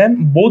 And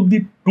then both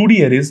the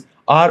 2D arrays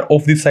are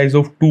of the size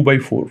of 2 by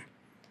 4,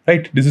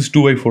 right? This is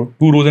 2 by 4,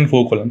 2 rows and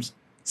 4 columns.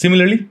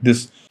 Similarly,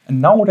 this.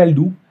 And now what I'll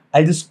do,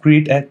 I'll just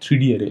create a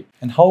 3D array.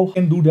 And how I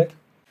can do that?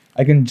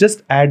 I can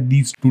just add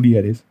these 2D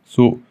arrays.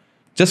 So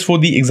just for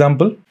the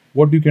example,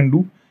 what you can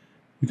do,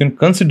 you can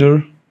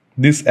consider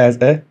this as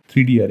a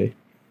 3D array.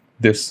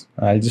 This,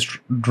 I'll just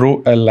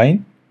draw a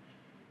line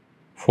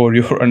for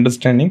your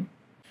understanding.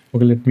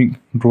 Okay, let me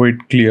draw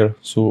it clear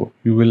so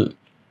you will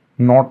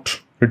not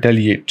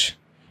retaliate.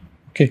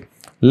 Okay,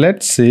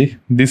 let's say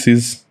this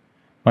is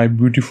my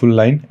beautiful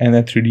line and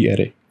a 3D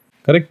array,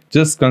 correct?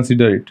 Just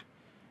consider it.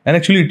 And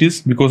actually it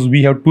is, because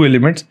we have two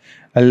elements.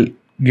 I'll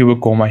give a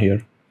comma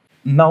here.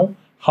 Now,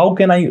 how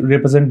can I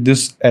represent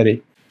this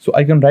array? So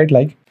I can write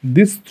like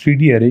this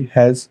 3D array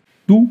has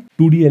two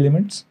 2D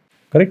elements,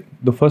 correct?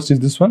 The first is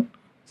this one,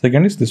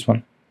 second is this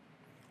one.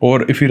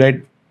 Or if you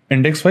write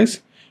index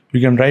wise,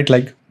 you can write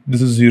like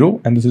this is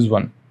 0 and this is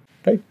 1,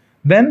 right?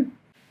 Then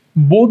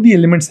both the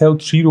elements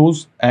have 3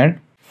 rows and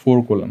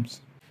 4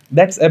 columns.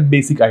 That's a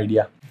basic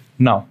idea.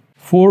 Now,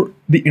 for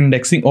the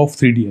indexing of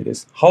 3D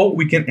arrays, how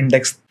we can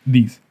index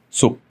these?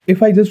 So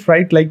if I just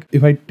write like,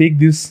 if I take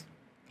this,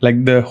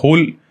 like the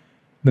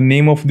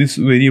name of this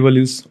variable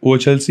is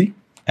OHLC,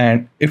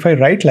 and if I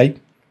write like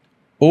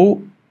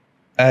OHLC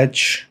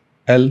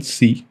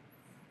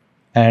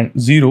and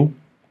 0,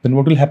 then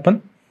what will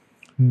happen?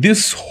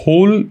 This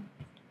whole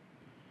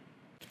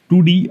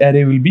 2D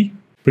array will be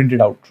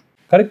printed out,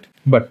 correct?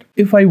 But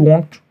if I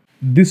want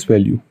this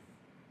value,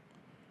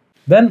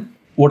 then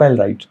what I'll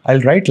write?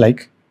 I'll write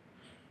like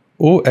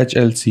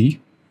OHLC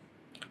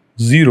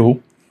 0,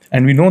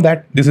 and we know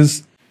that this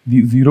is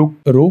the 0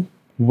 row,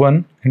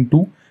 1 and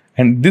 2,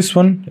 and this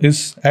one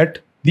is at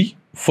the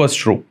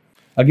first row.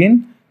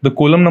 Again, the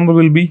column number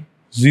will be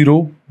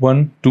 0,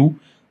 1, 2,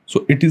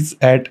 so it is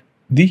at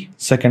the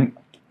second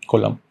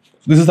column.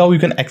 So this is how you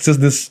can access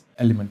this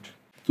element.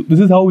 So this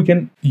is how we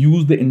can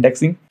use the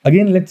indexing.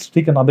 Again, let's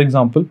take another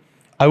example.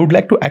 I would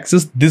like to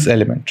access this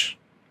element.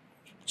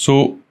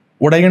 So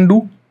what I can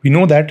do, we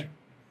know that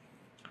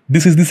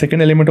this is the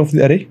second element of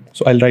the array.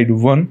 So I'll write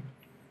 1,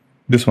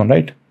 this one,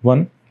 right?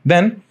 1.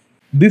 Then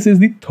this is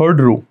the third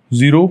row,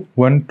 0,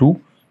 1,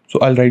 2. So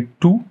I'll write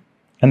 2.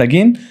 And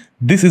again,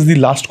 this is the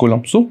last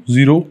column. So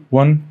 0,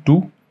 1,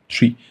 2,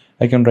 3.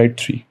 I can write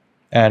 3.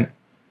 And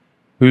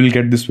we will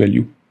get this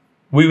value.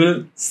 We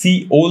will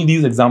see all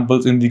these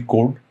examples in the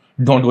code.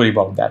 Don't worry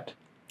about that,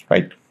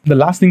 right? The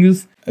last thing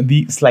is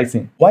the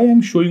slicing. Why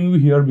I'm showing you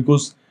here?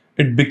 Because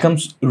it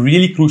becomes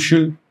really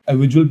crucial, a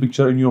visual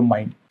picture in your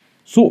mind.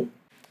 So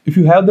if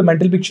you have the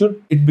mental picture,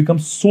 it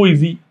becomes so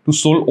easy to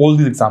solve all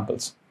these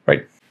examples,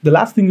 right? The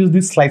last thing is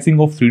the slicing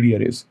of 3D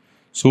arrays.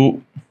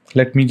 So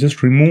let me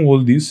just remove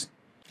all these.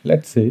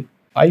 Let's say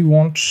I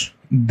want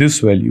this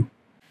value.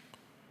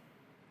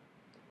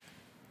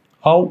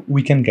 How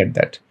we can get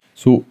that?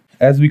 So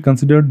as we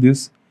considered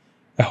this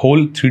a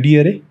whole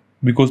 3D array,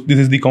 because this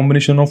is the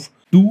combination of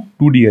two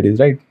 2D arrays,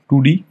 right?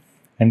 2D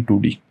and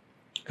 2D,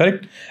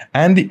 correct?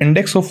 And the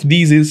index of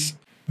these is,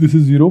 this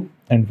is 0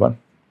 and 1.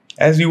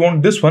 As we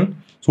want this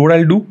one, so what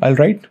I'll do, I'll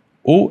write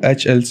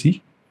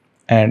OHLC,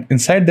 and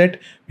inside that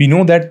we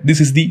know that this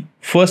is the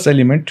first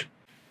element,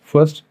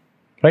 first,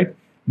 right?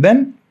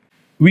 Then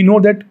we know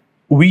that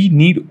we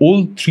need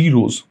all 3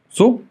 rows.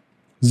 So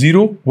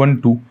 0,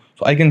 1, 2.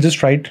 So I can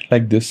just write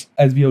like this,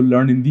 as we have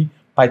learned in the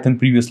Python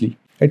previously.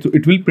 Right? So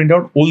it will print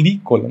out all the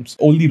columns,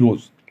 all the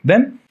rows.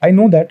 Then I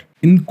know that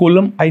in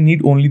column I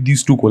need only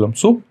these 2 columns.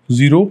 So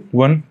 0,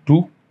 1,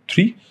 2,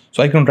 3.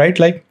 So I can write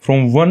like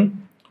from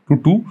 1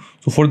 to 2.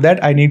 So for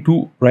that I need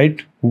to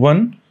write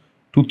 1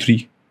 to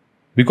 3,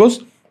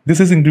 because this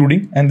is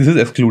including and this is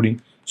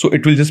excluding. So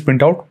it will just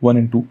print out 1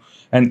 and 2.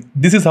 And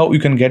this is how you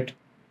can get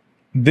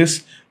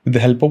this with the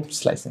help of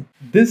slicing.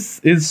 This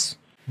is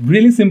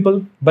really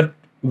simple but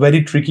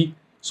very tricky.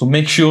 So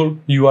make sure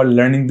you are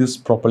learning this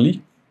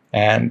properly,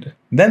 and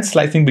then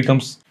slicing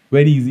becomes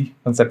very easy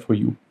concept for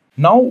you.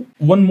 Now,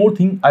 one more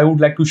thing I would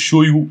like to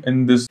show you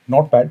in this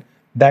notepad,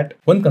 that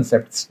one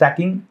concept,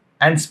 stacking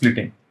and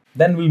splitting.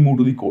 Then we'll move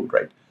to the code,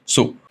 right?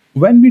 So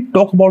when we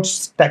talk about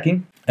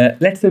stacking,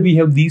 let's say we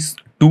have these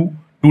 2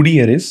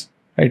 2D arrays,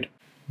 right?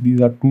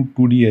 These are 2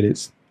 2D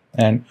arrays.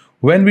 And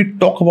when we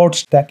talk about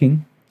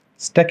stacking,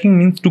 stacking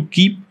means to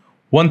keep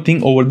one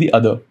thing over the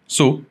other.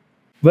 So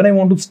when I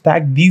want to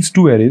stack these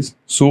 2 arrays,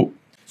 so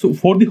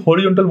for the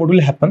horizontal, what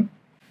will happen?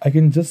 I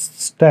can just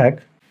stack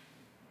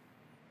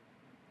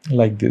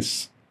like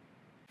this.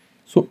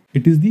 So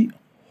it is the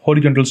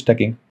horizontal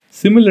stacking.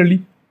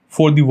 Similarly,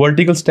 for the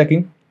vertical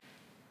stacking,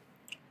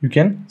 you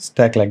can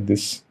stack like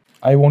this.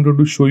 I wanted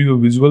to show you a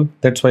visual.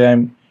 That's why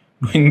I'm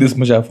doing this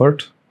much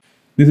effort.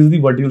 This is the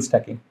vertical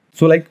stacking.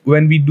 So like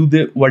when we do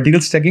the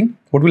vertical stacking,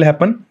 what will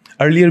happen?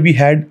 Earlier we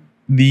had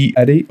the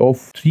array of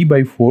 3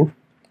 by 4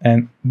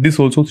 and this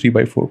also 3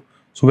 by 4.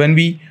 So when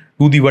we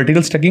do the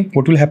vertical stacking,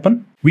 what will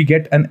happen? We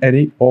get an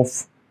array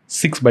of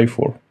 6 by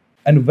 4.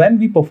 And when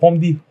we perform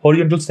the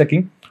horizontal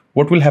stacking,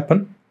 what will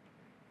happen?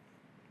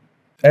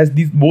 As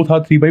these both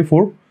are 3 by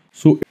 4,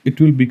 so it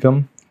will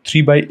become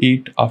 3 by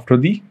 8 after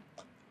the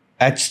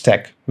H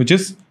stack, which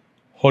is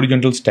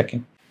horizontal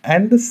stacking.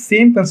 And the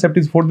same concept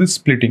is for the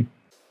splitting.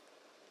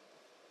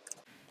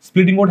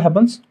 Splitting, what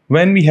happens?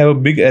 When we have a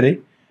big array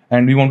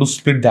and we want to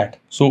split that.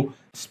 So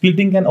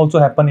splitting can also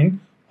happen in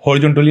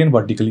horizontally and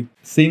vertically,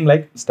 same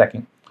like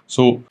stacking.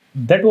 So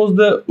that was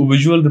the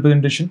visual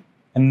representation.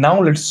 And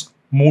now let's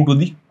move to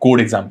the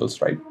code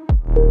examples, right?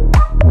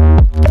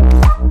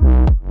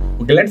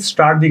 Okay, let's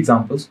start the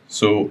examples.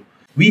 So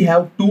we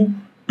have 2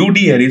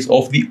 2D arrays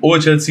of the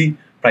OHLC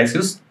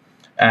prices,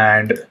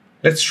 and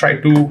let's try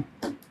to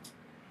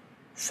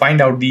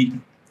find out the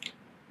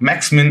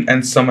max, min,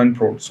 and sum and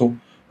prod. So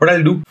what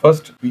I'll do,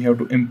 first we have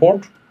to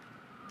import.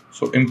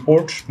 So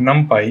import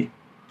numpy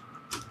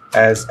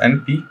as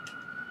np.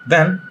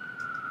 Then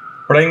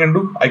what I can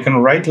do, I can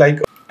write like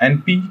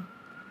np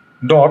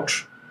dot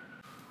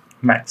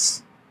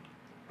max,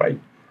 right?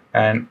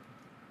 And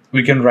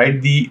we can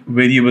write the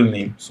variable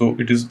name. So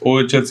it is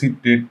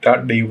OHLC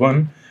data day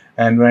 1,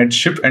 and when I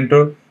shift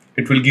enter,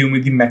 it will give me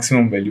the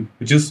maximum value,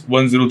 which is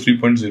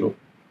 103.0.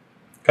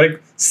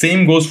 Correct.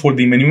 Same goes for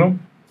the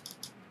minimum.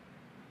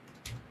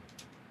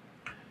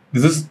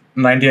 This is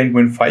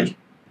 99.5.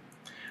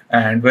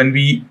 And when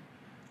we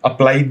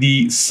apply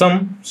the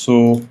sum,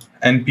 so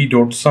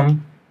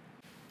np.sum,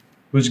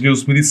 which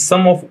gives me the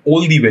sum of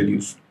all the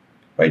values,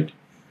 right?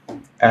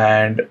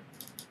 And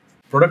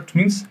product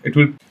means it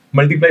will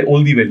multiply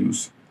all the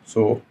values.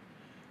 So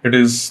it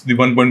is the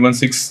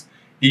 1.16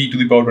 e to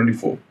the power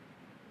 24.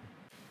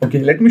 Okay,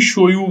 let me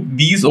show you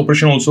these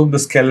operation also, the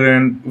scalar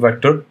and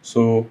vector.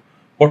 So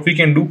what we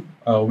can do,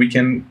 we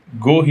can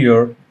go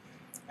here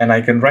and I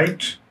can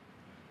write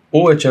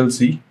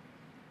OHLC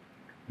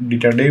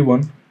data day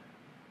 1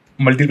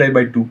 multiplied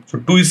by 2. So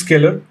 2 is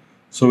scalar.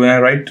 So when I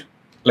write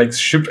like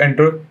shift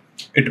enter,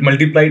 it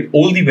multiplied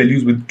all the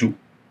values with 2,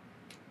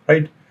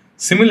 right?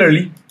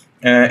 Similarly,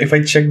 if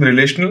I check the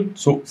relational,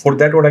 so for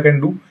that what I can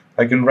do,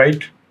 I can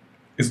write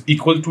is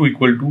equal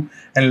to,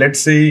 and let's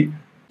say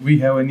we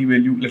have any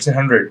value, let's say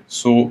 100.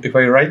 So if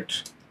I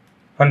write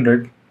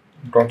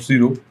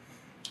 100.0,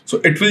 so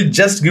it will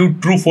just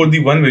give true for the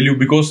one value,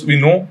 because we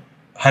know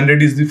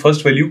 100 is the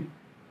first value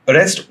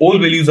rest all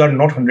values are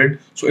not 100,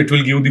 so it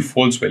will give the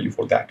false value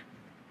for that.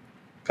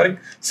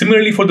 Correct.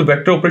 Similarly, for the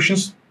vector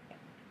operations,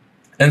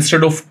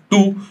 instead of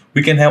 2,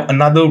 we can have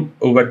another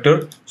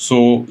vector.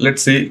 So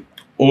let's say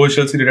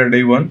OHLC data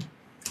day 1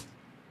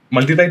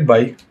 multiplied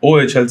by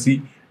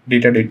OHLC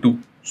data day 2.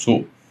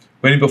 So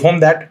when you perform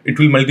that, it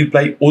will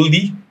multiply all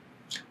the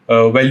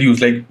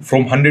values like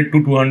from 100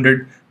 to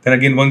 200, then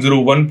again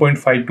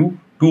 101.5 to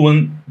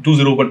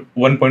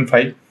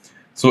 201.5.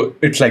 So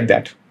it's like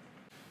that.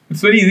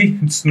 It's very easy.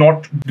 It's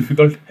not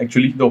difficult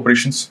actually, the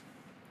operations.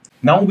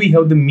 Now we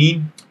have the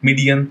mean,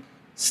 median,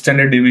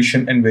 standard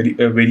deviation, and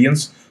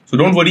variance. So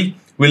don't worry,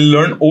 we'll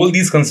learn all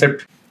these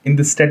concepts in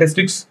the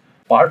statistics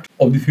part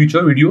of the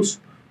future videos,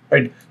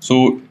 right?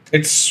 So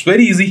it's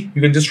very easy.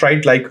 You can just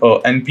write like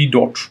np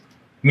dot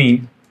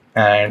mean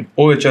and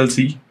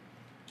OHLC,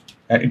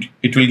 and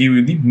it will give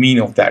you the mean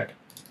of that.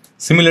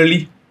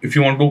 Similarly, if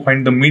you want to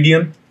find the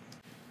median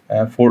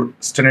for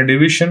standard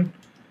deviation,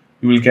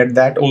 you will get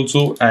that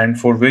also, and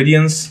for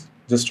variance,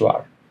 just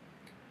var.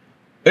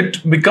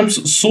 It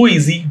becomes so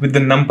easy with the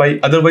NumPy.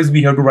 Otherwise,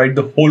 we have to write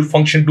the whole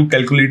function to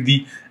calculate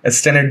the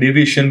standard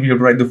deviation. We have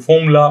to write the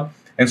formula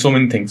and so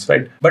many things,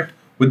 right? But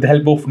with the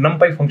help of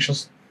NumPy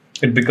functions,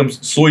 it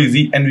becomes so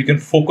easy, and we can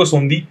focus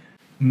on the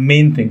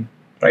main thing,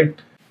 right?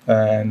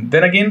 And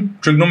then again,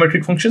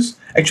 trigonometric functions.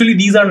 Actually,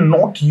 these are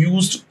not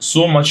used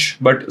so much,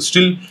 but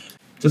still,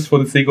 just for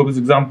the sake of this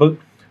example,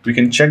 we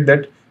can check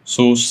that.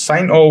 So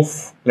sine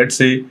of, let's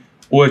say,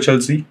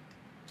 OHLC,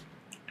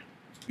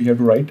 we have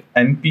to write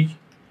np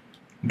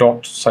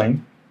dot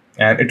sine,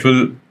 and it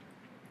will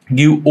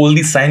give all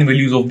the sine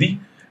values of the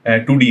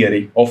 2D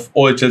array of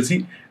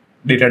OHLC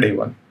data day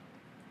 1,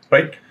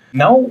 right?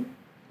 Now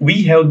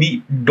we have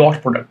the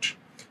dot product.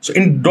 So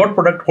in dot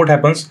product, what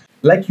happens?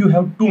 Like you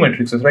have two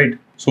matrices, right?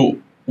 So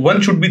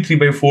one should be 3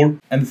 by 4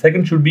 and the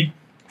second should be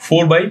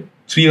 4 by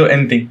 3 or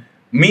anything.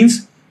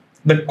 Means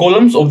the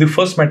columns of the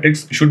first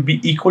matrix should be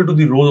equal to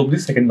the rows of the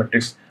second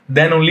matrix.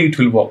 Then only it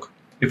will work.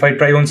 If I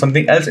try on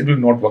something else, it will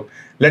not work.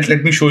 Let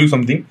me show you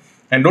something.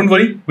 And don't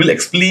worry, we'll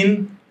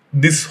explain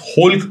this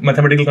whole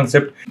mathematical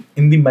concept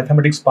in the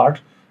mathematics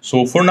part.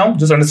 So for now,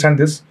 just understand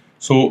this.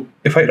 So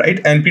if I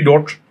write np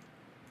dot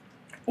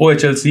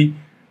OHLC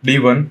day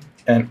 1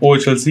 and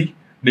OHLC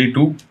day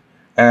 2,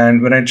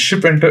 and when I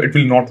shift enter, it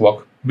will not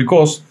work,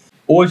 because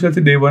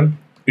OHLC day 1,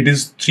 it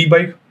is 3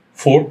 by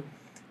 4,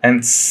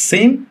 and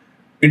same,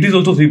 it is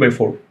also 3 by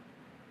 4.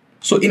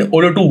 So in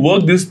order to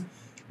work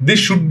this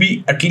should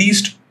be at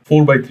least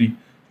 4 by 3.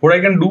 What I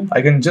can do,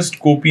 I can just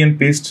copy and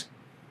paste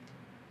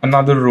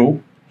another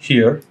row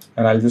here,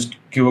 and I'll just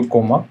give a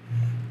comma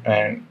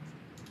and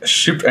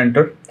shift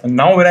enter, and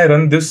now when I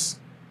run this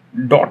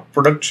dot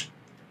product,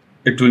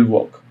 it will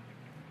work.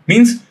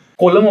 Means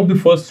column of the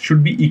first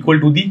should be equal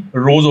to the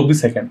rows of the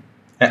second,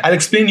 and I'll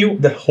explain you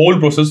the whole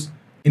process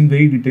in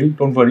very detail,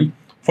 don't worry.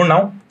 For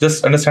now,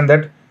 just understand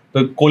that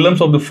the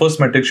columns of the first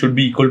matrix should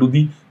be equal to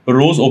the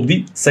rows of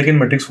the second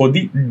matrix for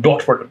the dot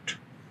product.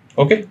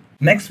 Okay,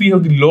 next we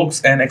have the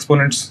logs and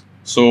exponents.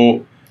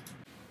 So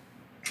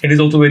it is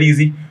also very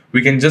easy.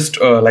 We can just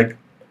like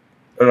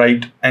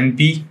write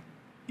np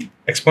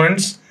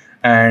exponents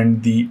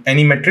and the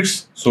any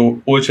matrix.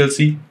 So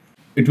OHLC,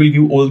 it will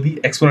give all the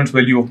exponents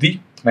value of the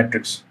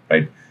matrix,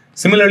 right?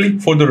 Similarly,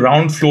 for the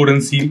round, floor,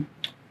 and seal,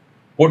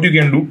 what you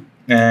can do,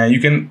 you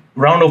can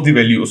round off the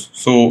values.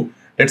 So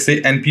let's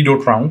say np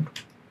dot round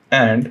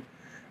and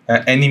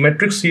any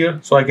matrix here.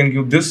 So I can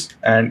give this,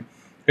 and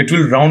it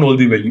will round all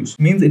the values.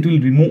 Means it will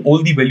remove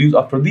all the values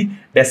after the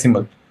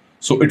decimal.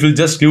 So it will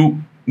just give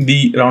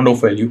the round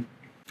off value.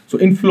 So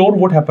in floor,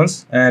 what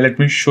happens? Let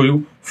me show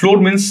you. Floor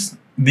means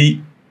the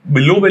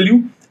below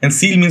value, and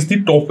seal means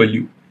the top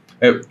value,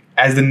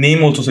 as the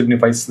name also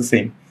signifies the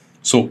same.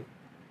 So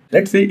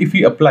let's say if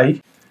we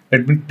apply,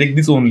 let me take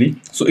this only.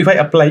 So if I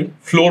apply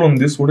floor on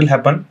this, what will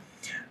happen?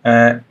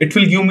 It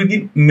will give me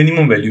the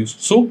minimum values.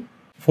 So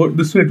for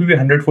this one, it will be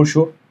 100 for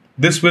sure.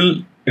 This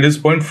will, it is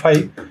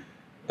 0.5.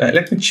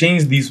 Let me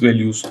change these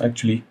values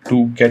actually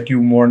to get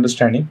you more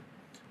understanding.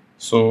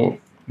 So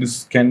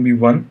this can be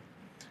 1,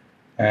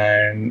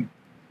 and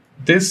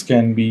this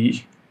can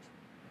be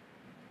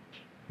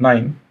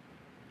 9,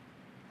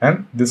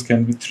 and this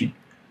can be 3.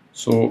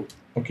 So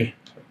okay,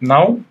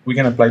 now we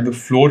can apply the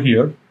floor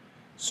here.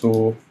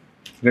 So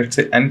let's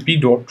say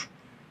np dot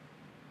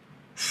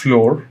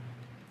floor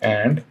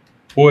and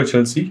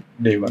OHLC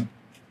day 1.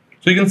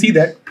 So you can see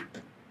that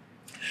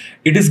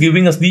it is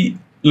giving us the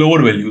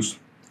lower values,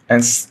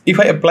 and if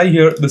I apply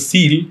here the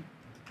seal,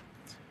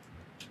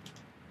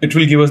 it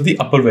will give us the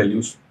upper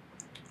values.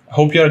 I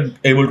hope you are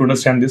able to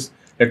understand this.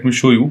 Let me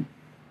show you.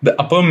 The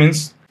upper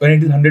means when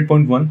it is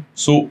 100.1.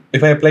 So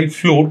if I apply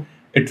floor,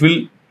 it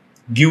will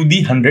give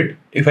the 100.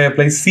 If I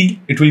apply seal,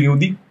 it will give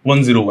the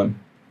 101,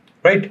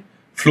 right?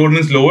 Floor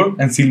means lower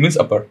and seal means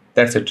upper.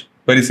 That's it.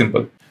 Very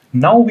simple.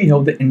 Now we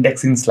have the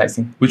indexing and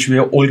slicing, which we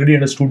have already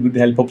understood with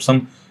the help of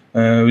some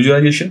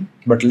visualization.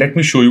 But let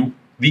me show you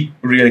the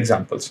real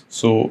examples.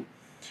 So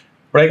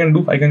what I can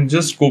do, I can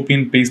just copy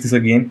and paste this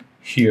again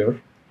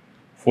here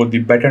for the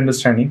better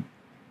understanding,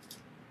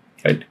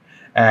 right?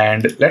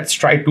 And let's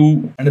try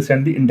to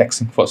understand the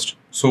indexing first.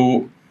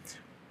 So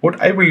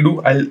what I will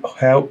do, I'll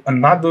have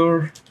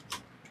another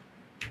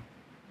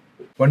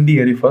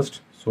 1D array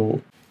first.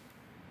 So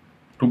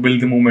to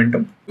build the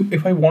momentum,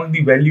 if I want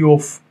the value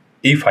of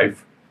A5,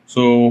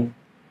 so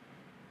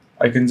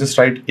I can just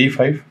write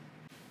A5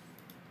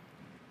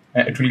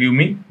 and it will give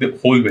me the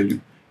whole value.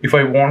 If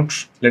I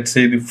want, let's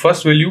say, the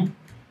first value,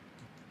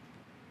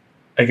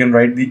 I can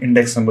write the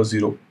index number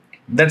 0.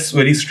 That's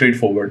very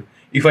straightforward.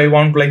 If I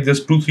want like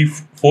just 2, 3,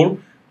 4,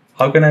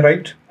 how can I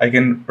write? I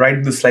can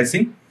write the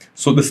slicing.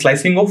 So the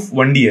slicing of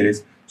 1D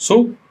arrays.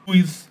 So 2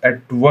 is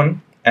at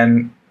 1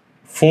 and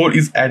 4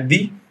 is at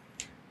the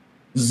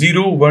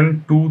 0,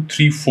 1, 2,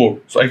 3, 4.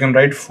 So I can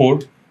write 4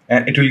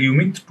 and it will give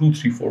me 2,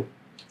 3, 4.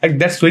 Like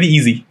that's very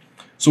easy.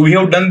 So we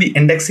have done the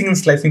indexing and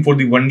slicing for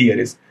the 1D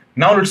arrays.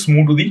 Now let's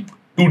move to the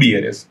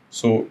 2D arrays.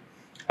 So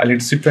I'll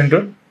hit Shift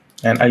Enter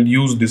and I'll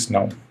use this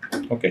now.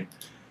 Okay.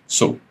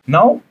 So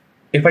now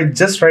if I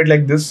just write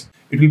like this,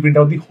 it will print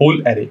out the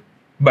whole array.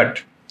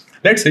 But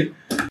let's say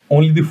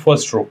only the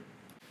first row,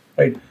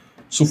 right?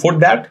 So for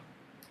that,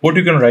 what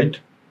you can write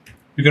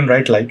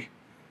like,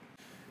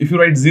 if you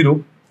write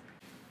 0,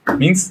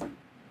 means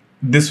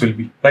this will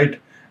be, right?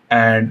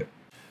 And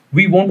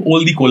we want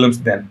all the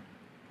columns then,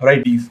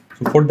 right?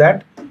 So for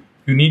that,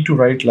 you need to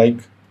write like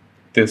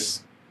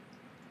this.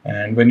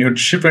 And when you hit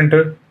Shift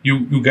Enter,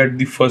 you get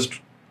the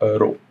first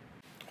row.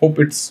 Hope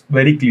it's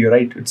very clear,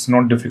 right? It's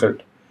not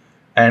difficult.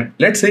 And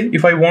let's say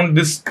if I want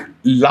this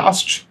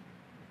last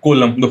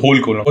column, the whole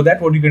column, for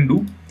that what you can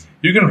do,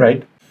 you can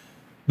write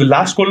the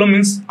last column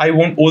means I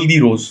want all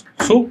the rows.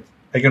 So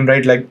I can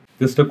write like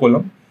just a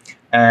column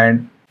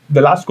and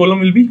the last column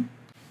will be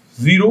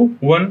 0,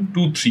 1,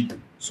 2, 3.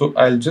 So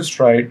I'll just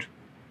write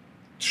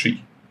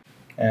 3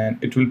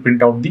 and it will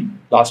print out the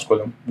last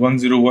column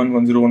 101,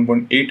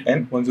 101.8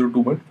 and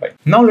 102.5.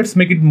 Now let's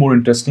make it more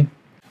interesting.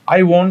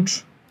 I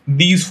want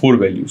these 4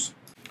 values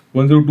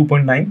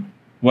 102.9,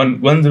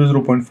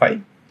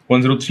 100.5,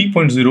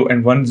 103.0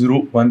 and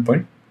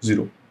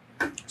 101.0.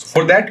 So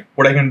for that,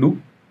 what I can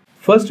do,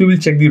 first we will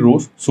check the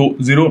rows. So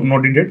 0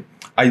 not needed.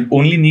 I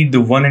only need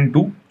the 1 and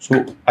 2.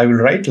 So I will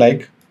write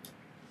like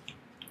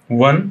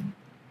 1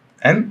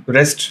 and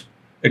rest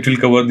it will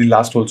cover the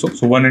last also.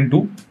 So 1 and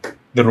 2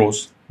 the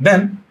rows.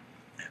 Then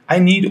I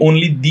need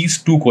only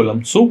these 2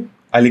 columns. So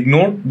I'll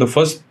ignore the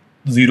first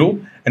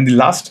 0 and the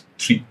last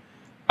 3.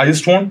 I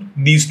just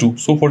want these 2.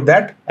 So for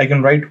that I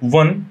can write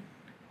 1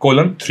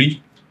 colon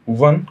 3,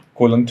 1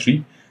 colon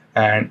 3,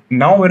 and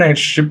now when I hit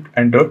Shift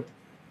Enter,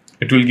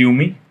 it will give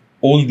me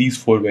all these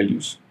 4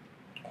 values.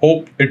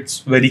 Hope it's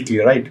very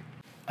clear, right?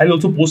 I'll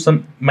also post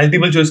some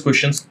multiple choice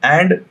questions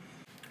and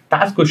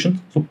task questions.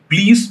 So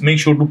please make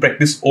sure to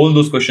practice all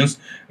those questions.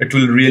 It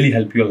will really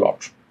help you a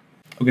lot.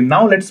 Okay,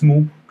 now let's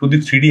move to the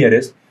 3D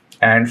arrays.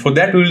 And for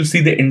that, we will see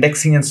the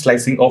indexing and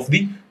slicing of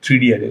the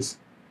 3D arrays.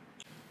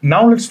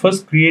 Now let's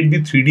first create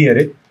the 3D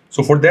array.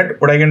 So for that,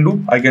 what I can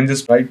do, I can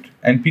just write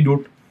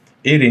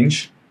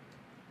np.arange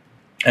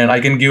and I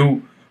can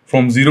give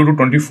from 0 to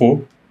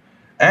 24.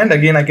 And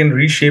again, I can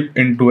reshape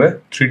into a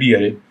 3D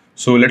array.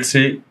 So let's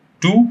say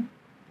 2,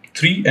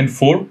 3 and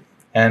 4,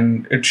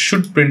 and it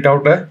should print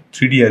out a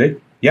 3D array.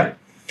 Yeah.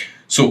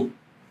 So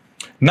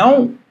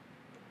now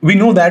we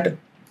know that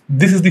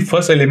this is the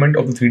first element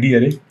of the 3D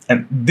array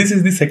and this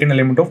is the second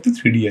element of the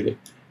 3D array.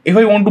 If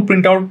I want to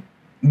print out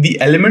the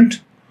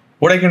element,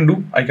 what I can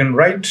do, I can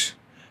write,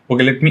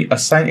 okay, let me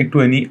assign it to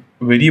any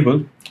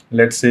variable.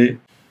 Let's say,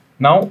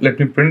 now let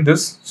me print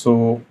this.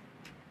 So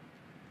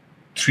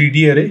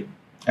 3D array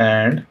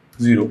and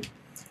 0.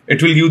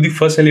 It will give the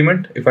first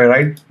element. If I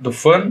write the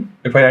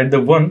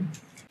 1,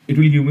 it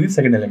will give me the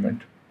second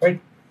element, right?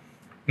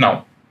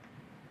 Now,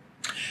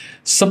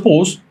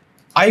 suppose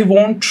I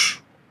want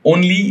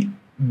only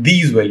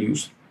these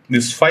values,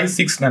 this 5,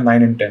 6, 9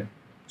 and 10.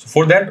 So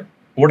for that,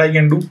 what I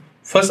can do,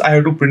 first I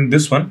have to print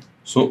this one.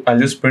 So I'll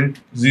just print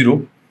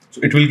 0.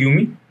 So it will give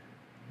me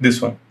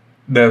this one,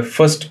 the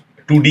first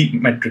 2D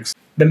matrix.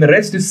 Then the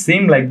rest is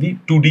same like the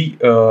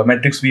 2D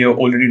matrix we have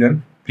already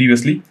done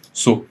previously.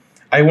 So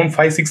I want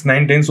 5, 6,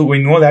 9, 10. So we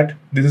know that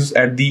this is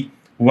at the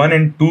 1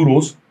 and 2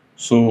 rows.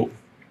 So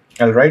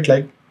I'll write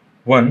like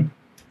 1,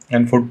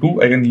 and for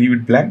 2 I can leave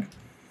it blank.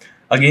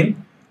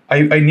 Again,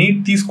 I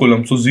need these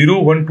columns. So 0,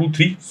 1, 2,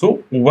 3.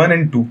 So 1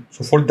 and 2.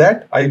 So for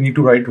that I need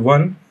to write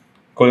 1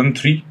 column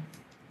 3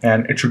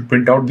 and it should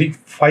print out the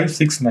 5,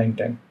 6, 9,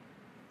 10.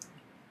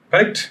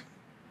 Correct?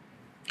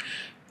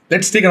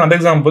 Let's take another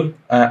example.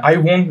 I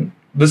want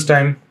this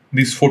time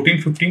these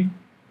 14, 15,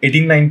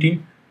 18,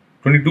 19,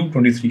 22,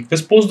 23.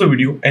 Just pause the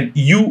video and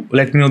you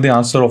let me know the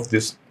answer of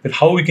this, that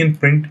how we can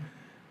print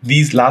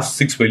these last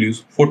 6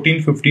 values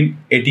 14, 15,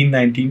 18,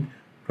 19,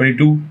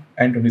 22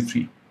 and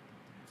 23.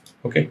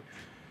 Okay,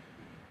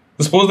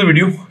 just pause the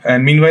video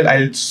and meanwhile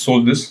I'll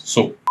solve this.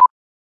 So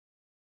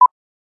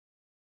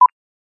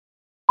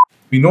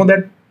we know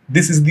that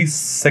this is the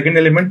second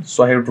element,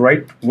 so I have to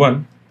write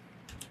 1.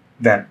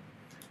 Then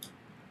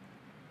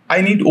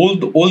I need all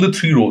the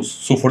 3 rows.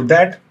 So for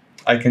that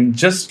I can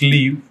just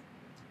leave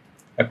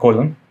a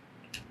column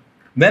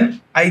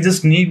Then I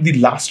just need the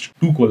last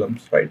two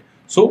columns, right?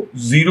 So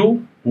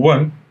 0,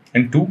 1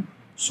 and 2.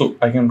 So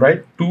I can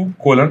write 2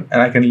 colon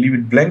and I can leave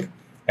it blank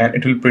and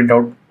it will print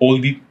out all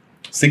the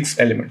 6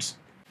 elements.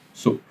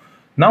 So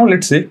now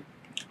let's say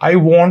I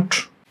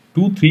want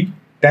 2, 3,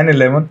 10,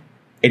 11,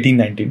 18,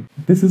 19.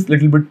 This is a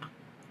little bit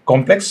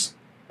complex,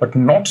 but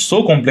not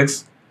so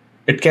complex.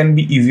 It can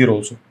be easier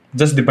also.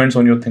 Just depends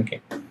on your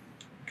thinking.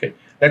 Okay,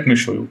 let me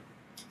show you.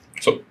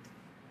 So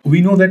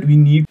we know that we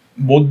need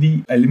both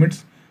the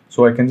elements.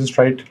 So I can just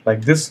write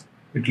like this.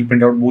 It will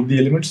print out both the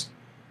elements.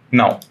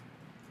 Now,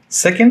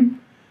 second,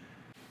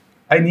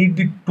 I need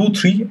the 2,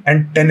 3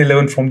 and 10,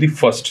 11 from the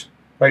first,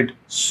 right?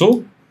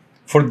 So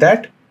for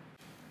that,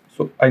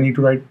 so I need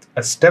to write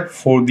a step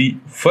for the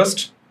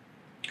first,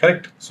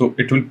 correct? So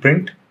it will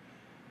print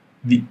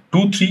the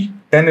 2, 3,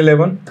 10,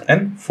 11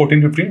 and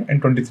 14, 15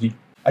 and 23.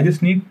 I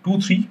just need 2,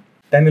 3,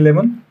 10,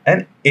 11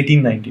 and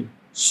 18, 19.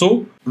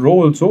 So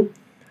row also,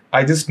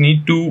 I just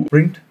need to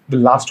print the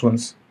last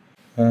ones.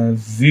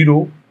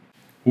 0,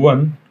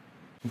 1,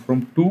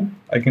 from 2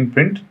 I can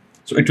print.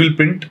 So it will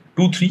print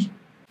 2, 3,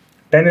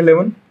 10,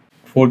 11.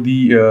 For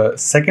the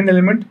second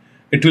element,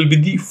 it will be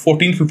the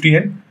 14, 15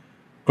 and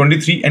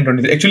 23 and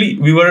 23. Actually,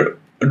 we were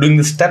doing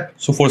the step.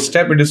 So for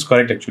step, it is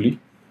correct actually,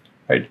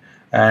 right?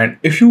 And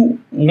if you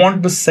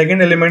want the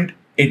second element,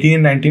 18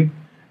 and 19,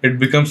 it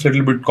becomes a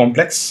little bit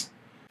complex.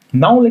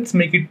 Now let's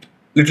make it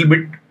a little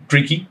bit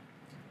tricky.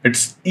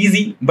 It's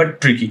easy,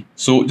 but tricky.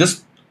 So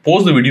just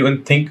pause the video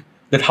and think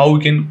that how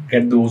we can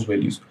get those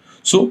values.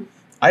 So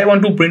I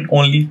want to print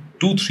only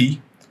 2,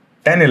 3,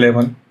 10,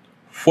 11,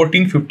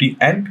 14, 15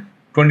 and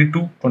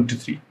 22,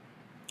 23.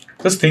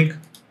 Just think,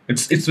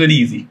 it's very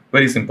easy,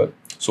 very simple.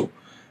 So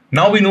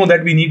now we know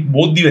that we need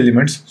both the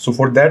elements. So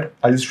for that,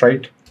 I'll just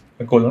write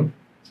a colon.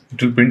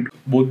 It will print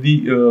both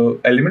the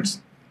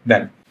elements.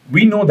 Then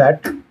we know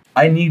that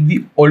I need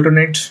the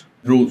alternate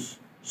rows.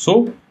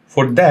 So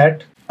for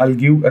that, I'll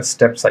give a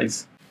step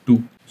size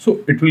 2. So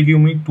it will give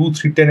me 2,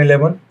 3, 10,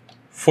 11,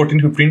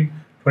 14, 15,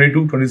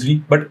 22,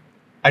 23. But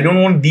I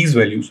don't want these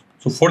values.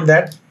 So for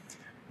that,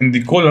 in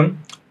the column,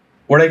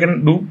 what I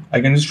can do,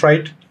 I can just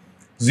write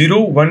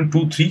 0, 1,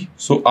 2, 3.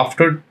 So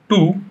after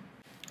 2,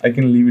 I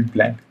can leave it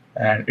blank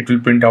and it will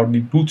print out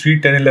the 2,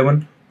 3, 10,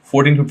 11,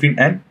 14, 15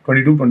 and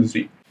 22,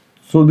 23.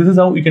 So this is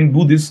how you can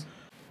do this.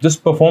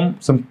 Just perform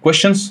some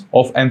questions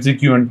of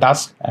MCQ and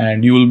task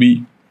and you will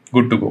be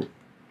good to go,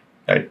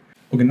 right?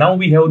 Okay, now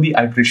we have the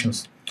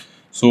iterations.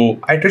 So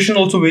iteration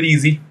also very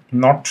easy,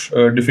 not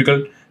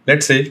difficult.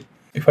 Let's say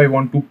if I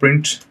want to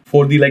print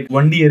for the like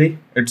 1D array,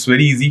 it's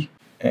very easy.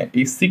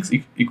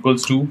 A6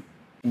 equals to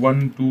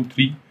 1, 2,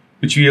 3,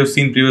 which we have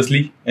seen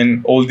previously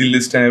in all the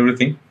list and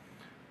everything.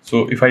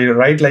 So if I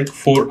write like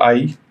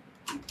 4i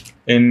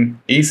in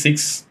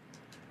A6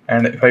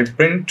 and if I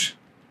print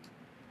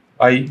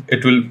I,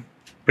 it will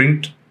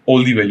print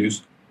all the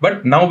values.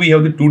 But now we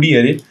have the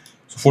 2D array.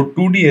 So for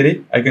 2D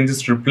array, I can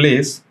just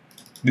replace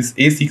this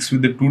A6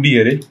 with the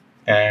 2D array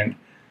and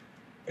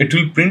it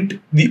will print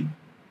the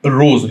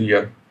rows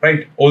here,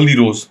 right? All the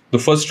rows, the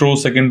first row,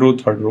 second row,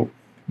 third row.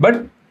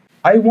 But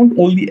I want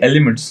all the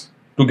elements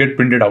to get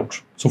printed out.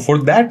 So for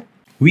that,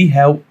 we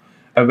have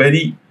a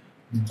very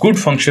good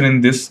function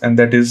in this, and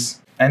that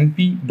is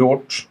np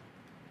dot.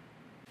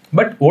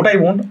 But what I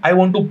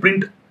want to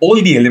print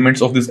all the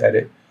elements of this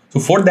array. So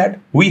for that,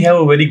 we have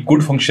a very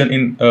good function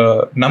in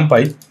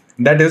Numpy,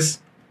 that is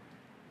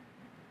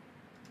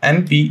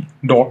np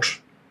dot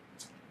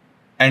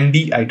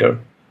nditer.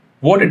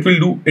 What it will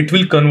do, it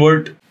will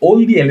convert all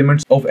the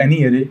elements of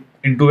any array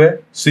into a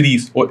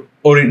series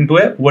or into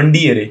a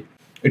 1D array.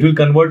 It will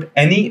convert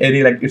any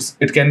array, like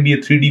it can be a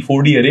 3D,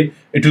 4D array.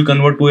 It will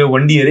convert to a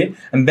 1D array,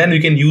 and then we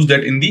can use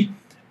that in the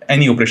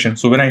any operation.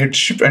 So when I hit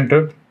Shift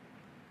Enter,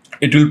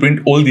 it will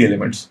print all the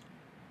elements,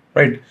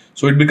 right?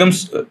 So it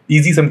becomes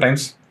easy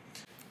sometimes.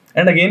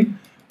 And again,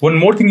 one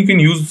more thing you can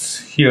use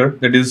here,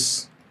 that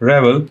is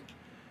Ravel,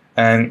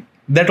 and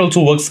that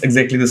also works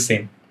exactly the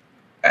same.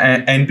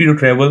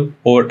 np.ravel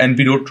or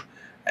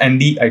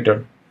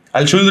np.nditer.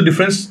 I'll show you the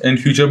difference in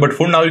future, but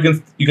for now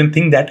you can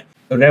think that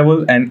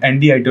Ravel and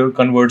nditer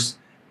converts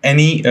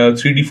any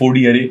 3D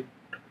 4D array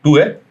to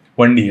a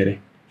 1D array.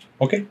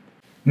 Okay.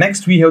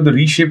 Next we have the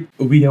reshape.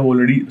 We have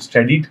already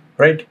studied,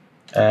 right?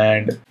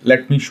 And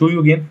let me show you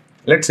again.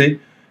 Let's say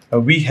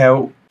we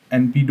have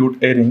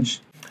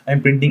np.arrange.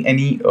 I'm printing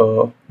any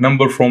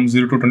number from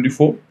 0 to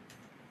 24.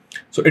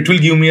 So it will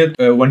give me a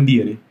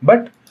 1D array,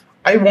 but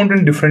I want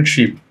a different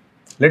shape.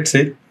 Let's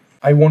say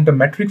I want a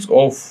matrix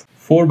of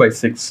 4 by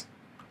 6,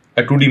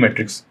 a 2D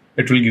matrix,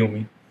 it will give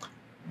me.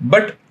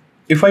 But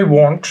if I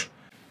want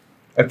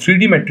a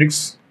 3D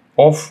matrix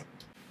of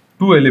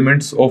 2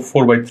 elements of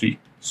 4 by 3,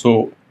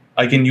 so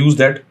I can use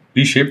that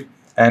reshape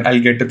and I'll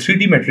get a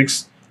 3D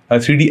matrix, a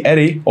 3D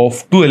array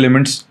of 2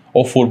 elements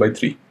of 4 by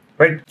 3,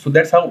 right? So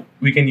that's how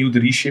we can use the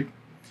reshape.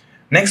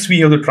 Next we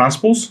have the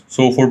transpose.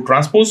 So for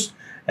transpose,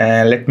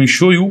 let me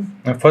show you.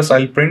 First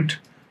I'll print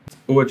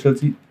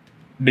OHLC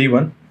day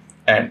 1.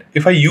 And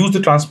if I use the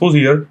transpose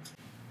here,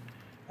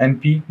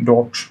 np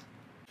dot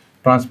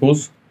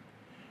transpose,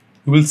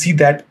 you will see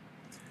that,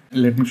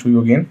 let me show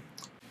you again.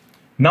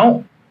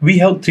 Now we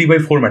have 3 by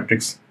 4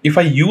 matrix. If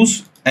I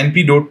use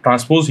np dot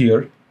transpose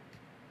here,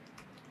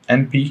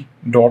 np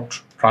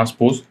dot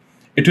transpose,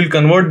 it will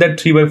convert that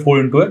 3 by 4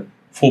 into a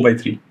 4 by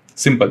 3.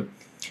 Simple.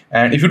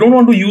 And if you don't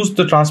want to use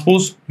the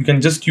transpose, you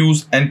can just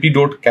use np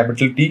dot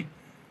capital T,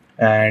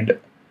 and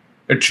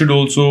it should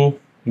also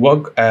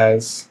work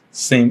as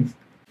same.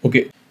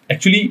 Okay,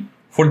 actually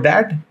for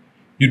that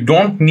you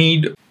don't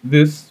need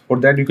this. For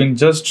that you can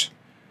just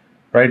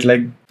write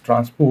like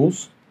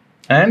transpose,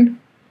 and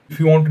if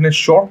you want in a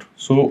short,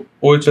 so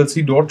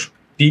ohlc dot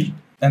T,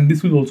 and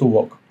this will also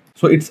work.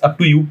 So it's up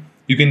to you.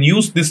 You can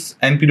use this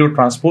np dot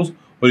transpose,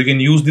 or you can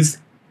use this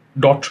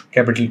dot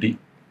capital T.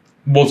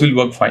 Both will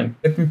work fine.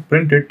 Let me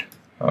print it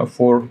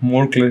for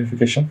more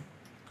clarification.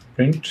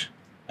 Print,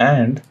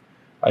 and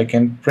I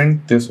can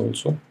print this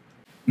also.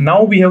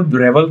 Now we have the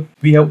Ravel.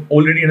 We have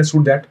already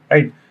understood that,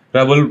 right?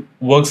 Ravel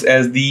works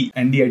as the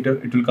ND iter.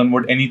 It will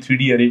convert any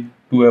 3D array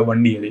to a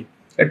 1D array.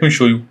 Let me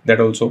show you that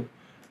also.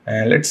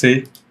 And let's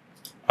say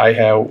I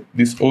have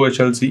this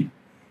ohlc,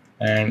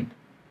 and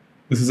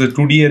this is a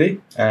 2D array.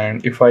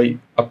 And if I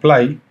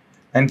apply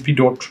np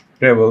dot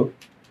Ravel,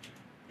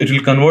 it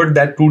will convert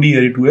that 2D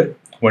array to a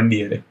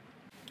 1D array.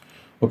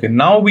 Okay,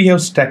 now we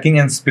have stacking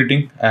and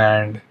splitting,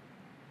 and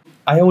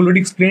I have already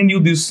explained you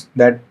this,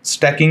 that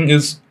stacking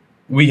is,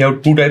 we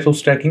have 2 types of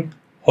stacking,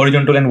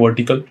 horizontal and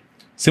vertical.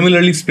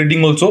 Similarly,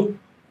 splitting also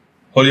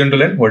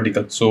horizontal and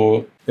vertical.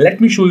 So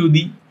let me show you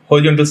the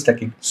horizontal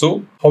stacking.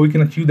 So how we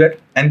can achieve that?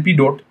 np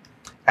dot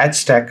add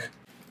stack,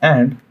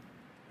 and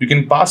you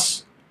can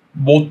pass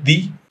both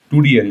the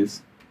 2D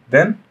arrays.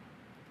 Then,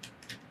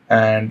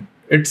 and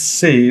it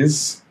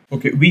says,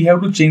 okay, we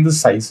have to change the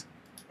size,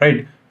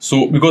 right?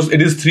 So because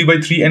it is 3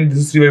 by 3 and this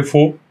is 3 by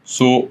 4,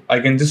 so I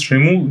can just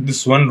remove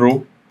this one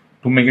row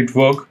to make it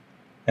work,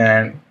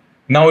 and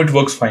now it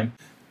works fine.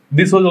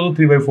 This was also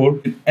 3 by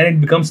 4, and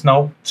it becomes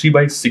now 3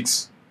 by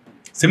 6.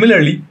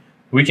 Similarly,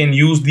 we can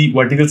use the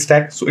vertical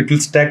stack, so it will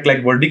stack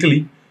like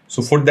vertically.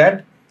 So for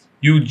that,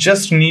 you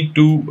just need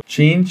to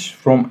change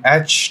from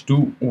H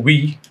to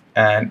V,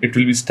 and it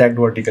will be stacked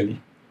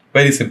vertically.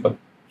 Very simple.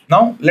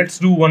 Now let's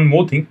do one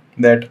more thing,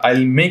 that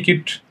I'll make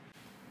it,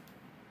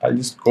 I'll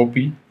just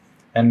copy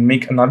and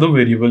make another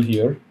variable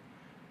here,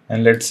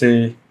 and let's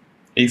say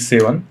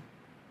A7,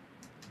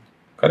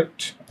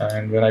 correct?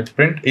 And when I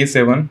print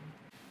A7,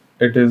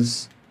 it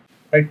is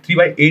like 3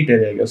 by 8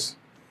 array, I guess.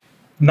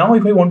 Now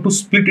if I want to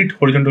split it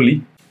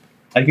horizontally,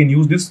 I can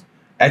use this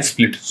H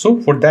split.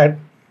 So for that,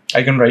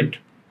 I can write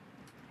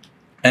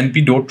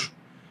np dot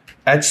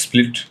H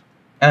split,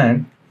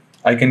 and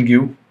I can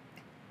give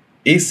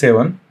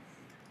A7,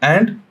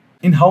 and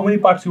in how many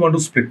parts you want to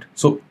split.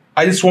 So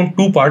I just want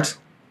 2 parts,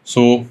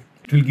 so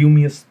it will give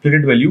me a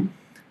splitted value.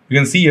 You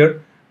can see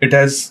here it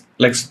has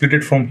like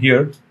splitted from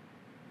here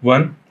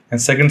 1,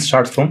 and second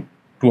starts from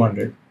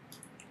 200,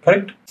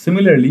 correct?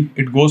 Similarly,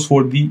 it goes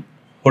for the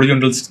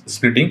horizontal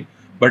splitting,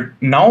 but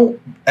now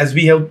as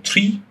we have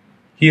 3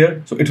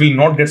 here, so it will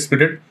not get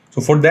splitted. So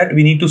for that,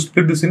 we need to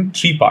split this in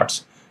 3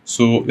 parts.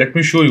 So let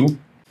me show you.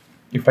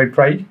 If I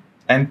try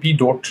np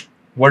dot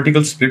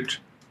vertical split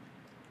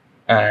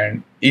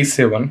and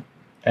A7,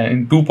 and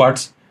in 2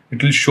 parts,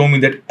 it will show me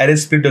that array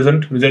split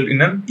doesn't result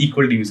in an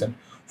equal division.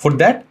 For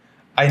that,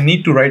 I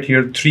need to write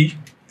here 3,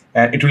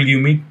 and it will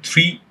give me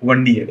 3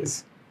 1D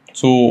arrays.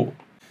 So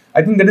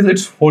I think that is it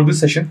for this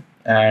session.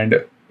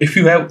 And if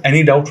you have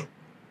any doubt,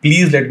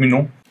 please let me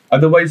know.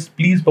 Otherwise,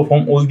 please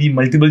perform all the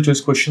multiple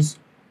choice questions,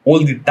 all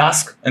the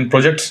tasks and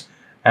projects,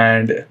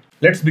 and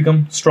let's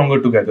become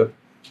stronger together.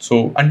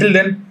 So until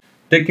then,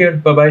 take care.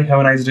 Bye bye. Have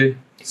a nice day.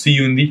 See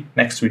you in the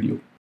next video.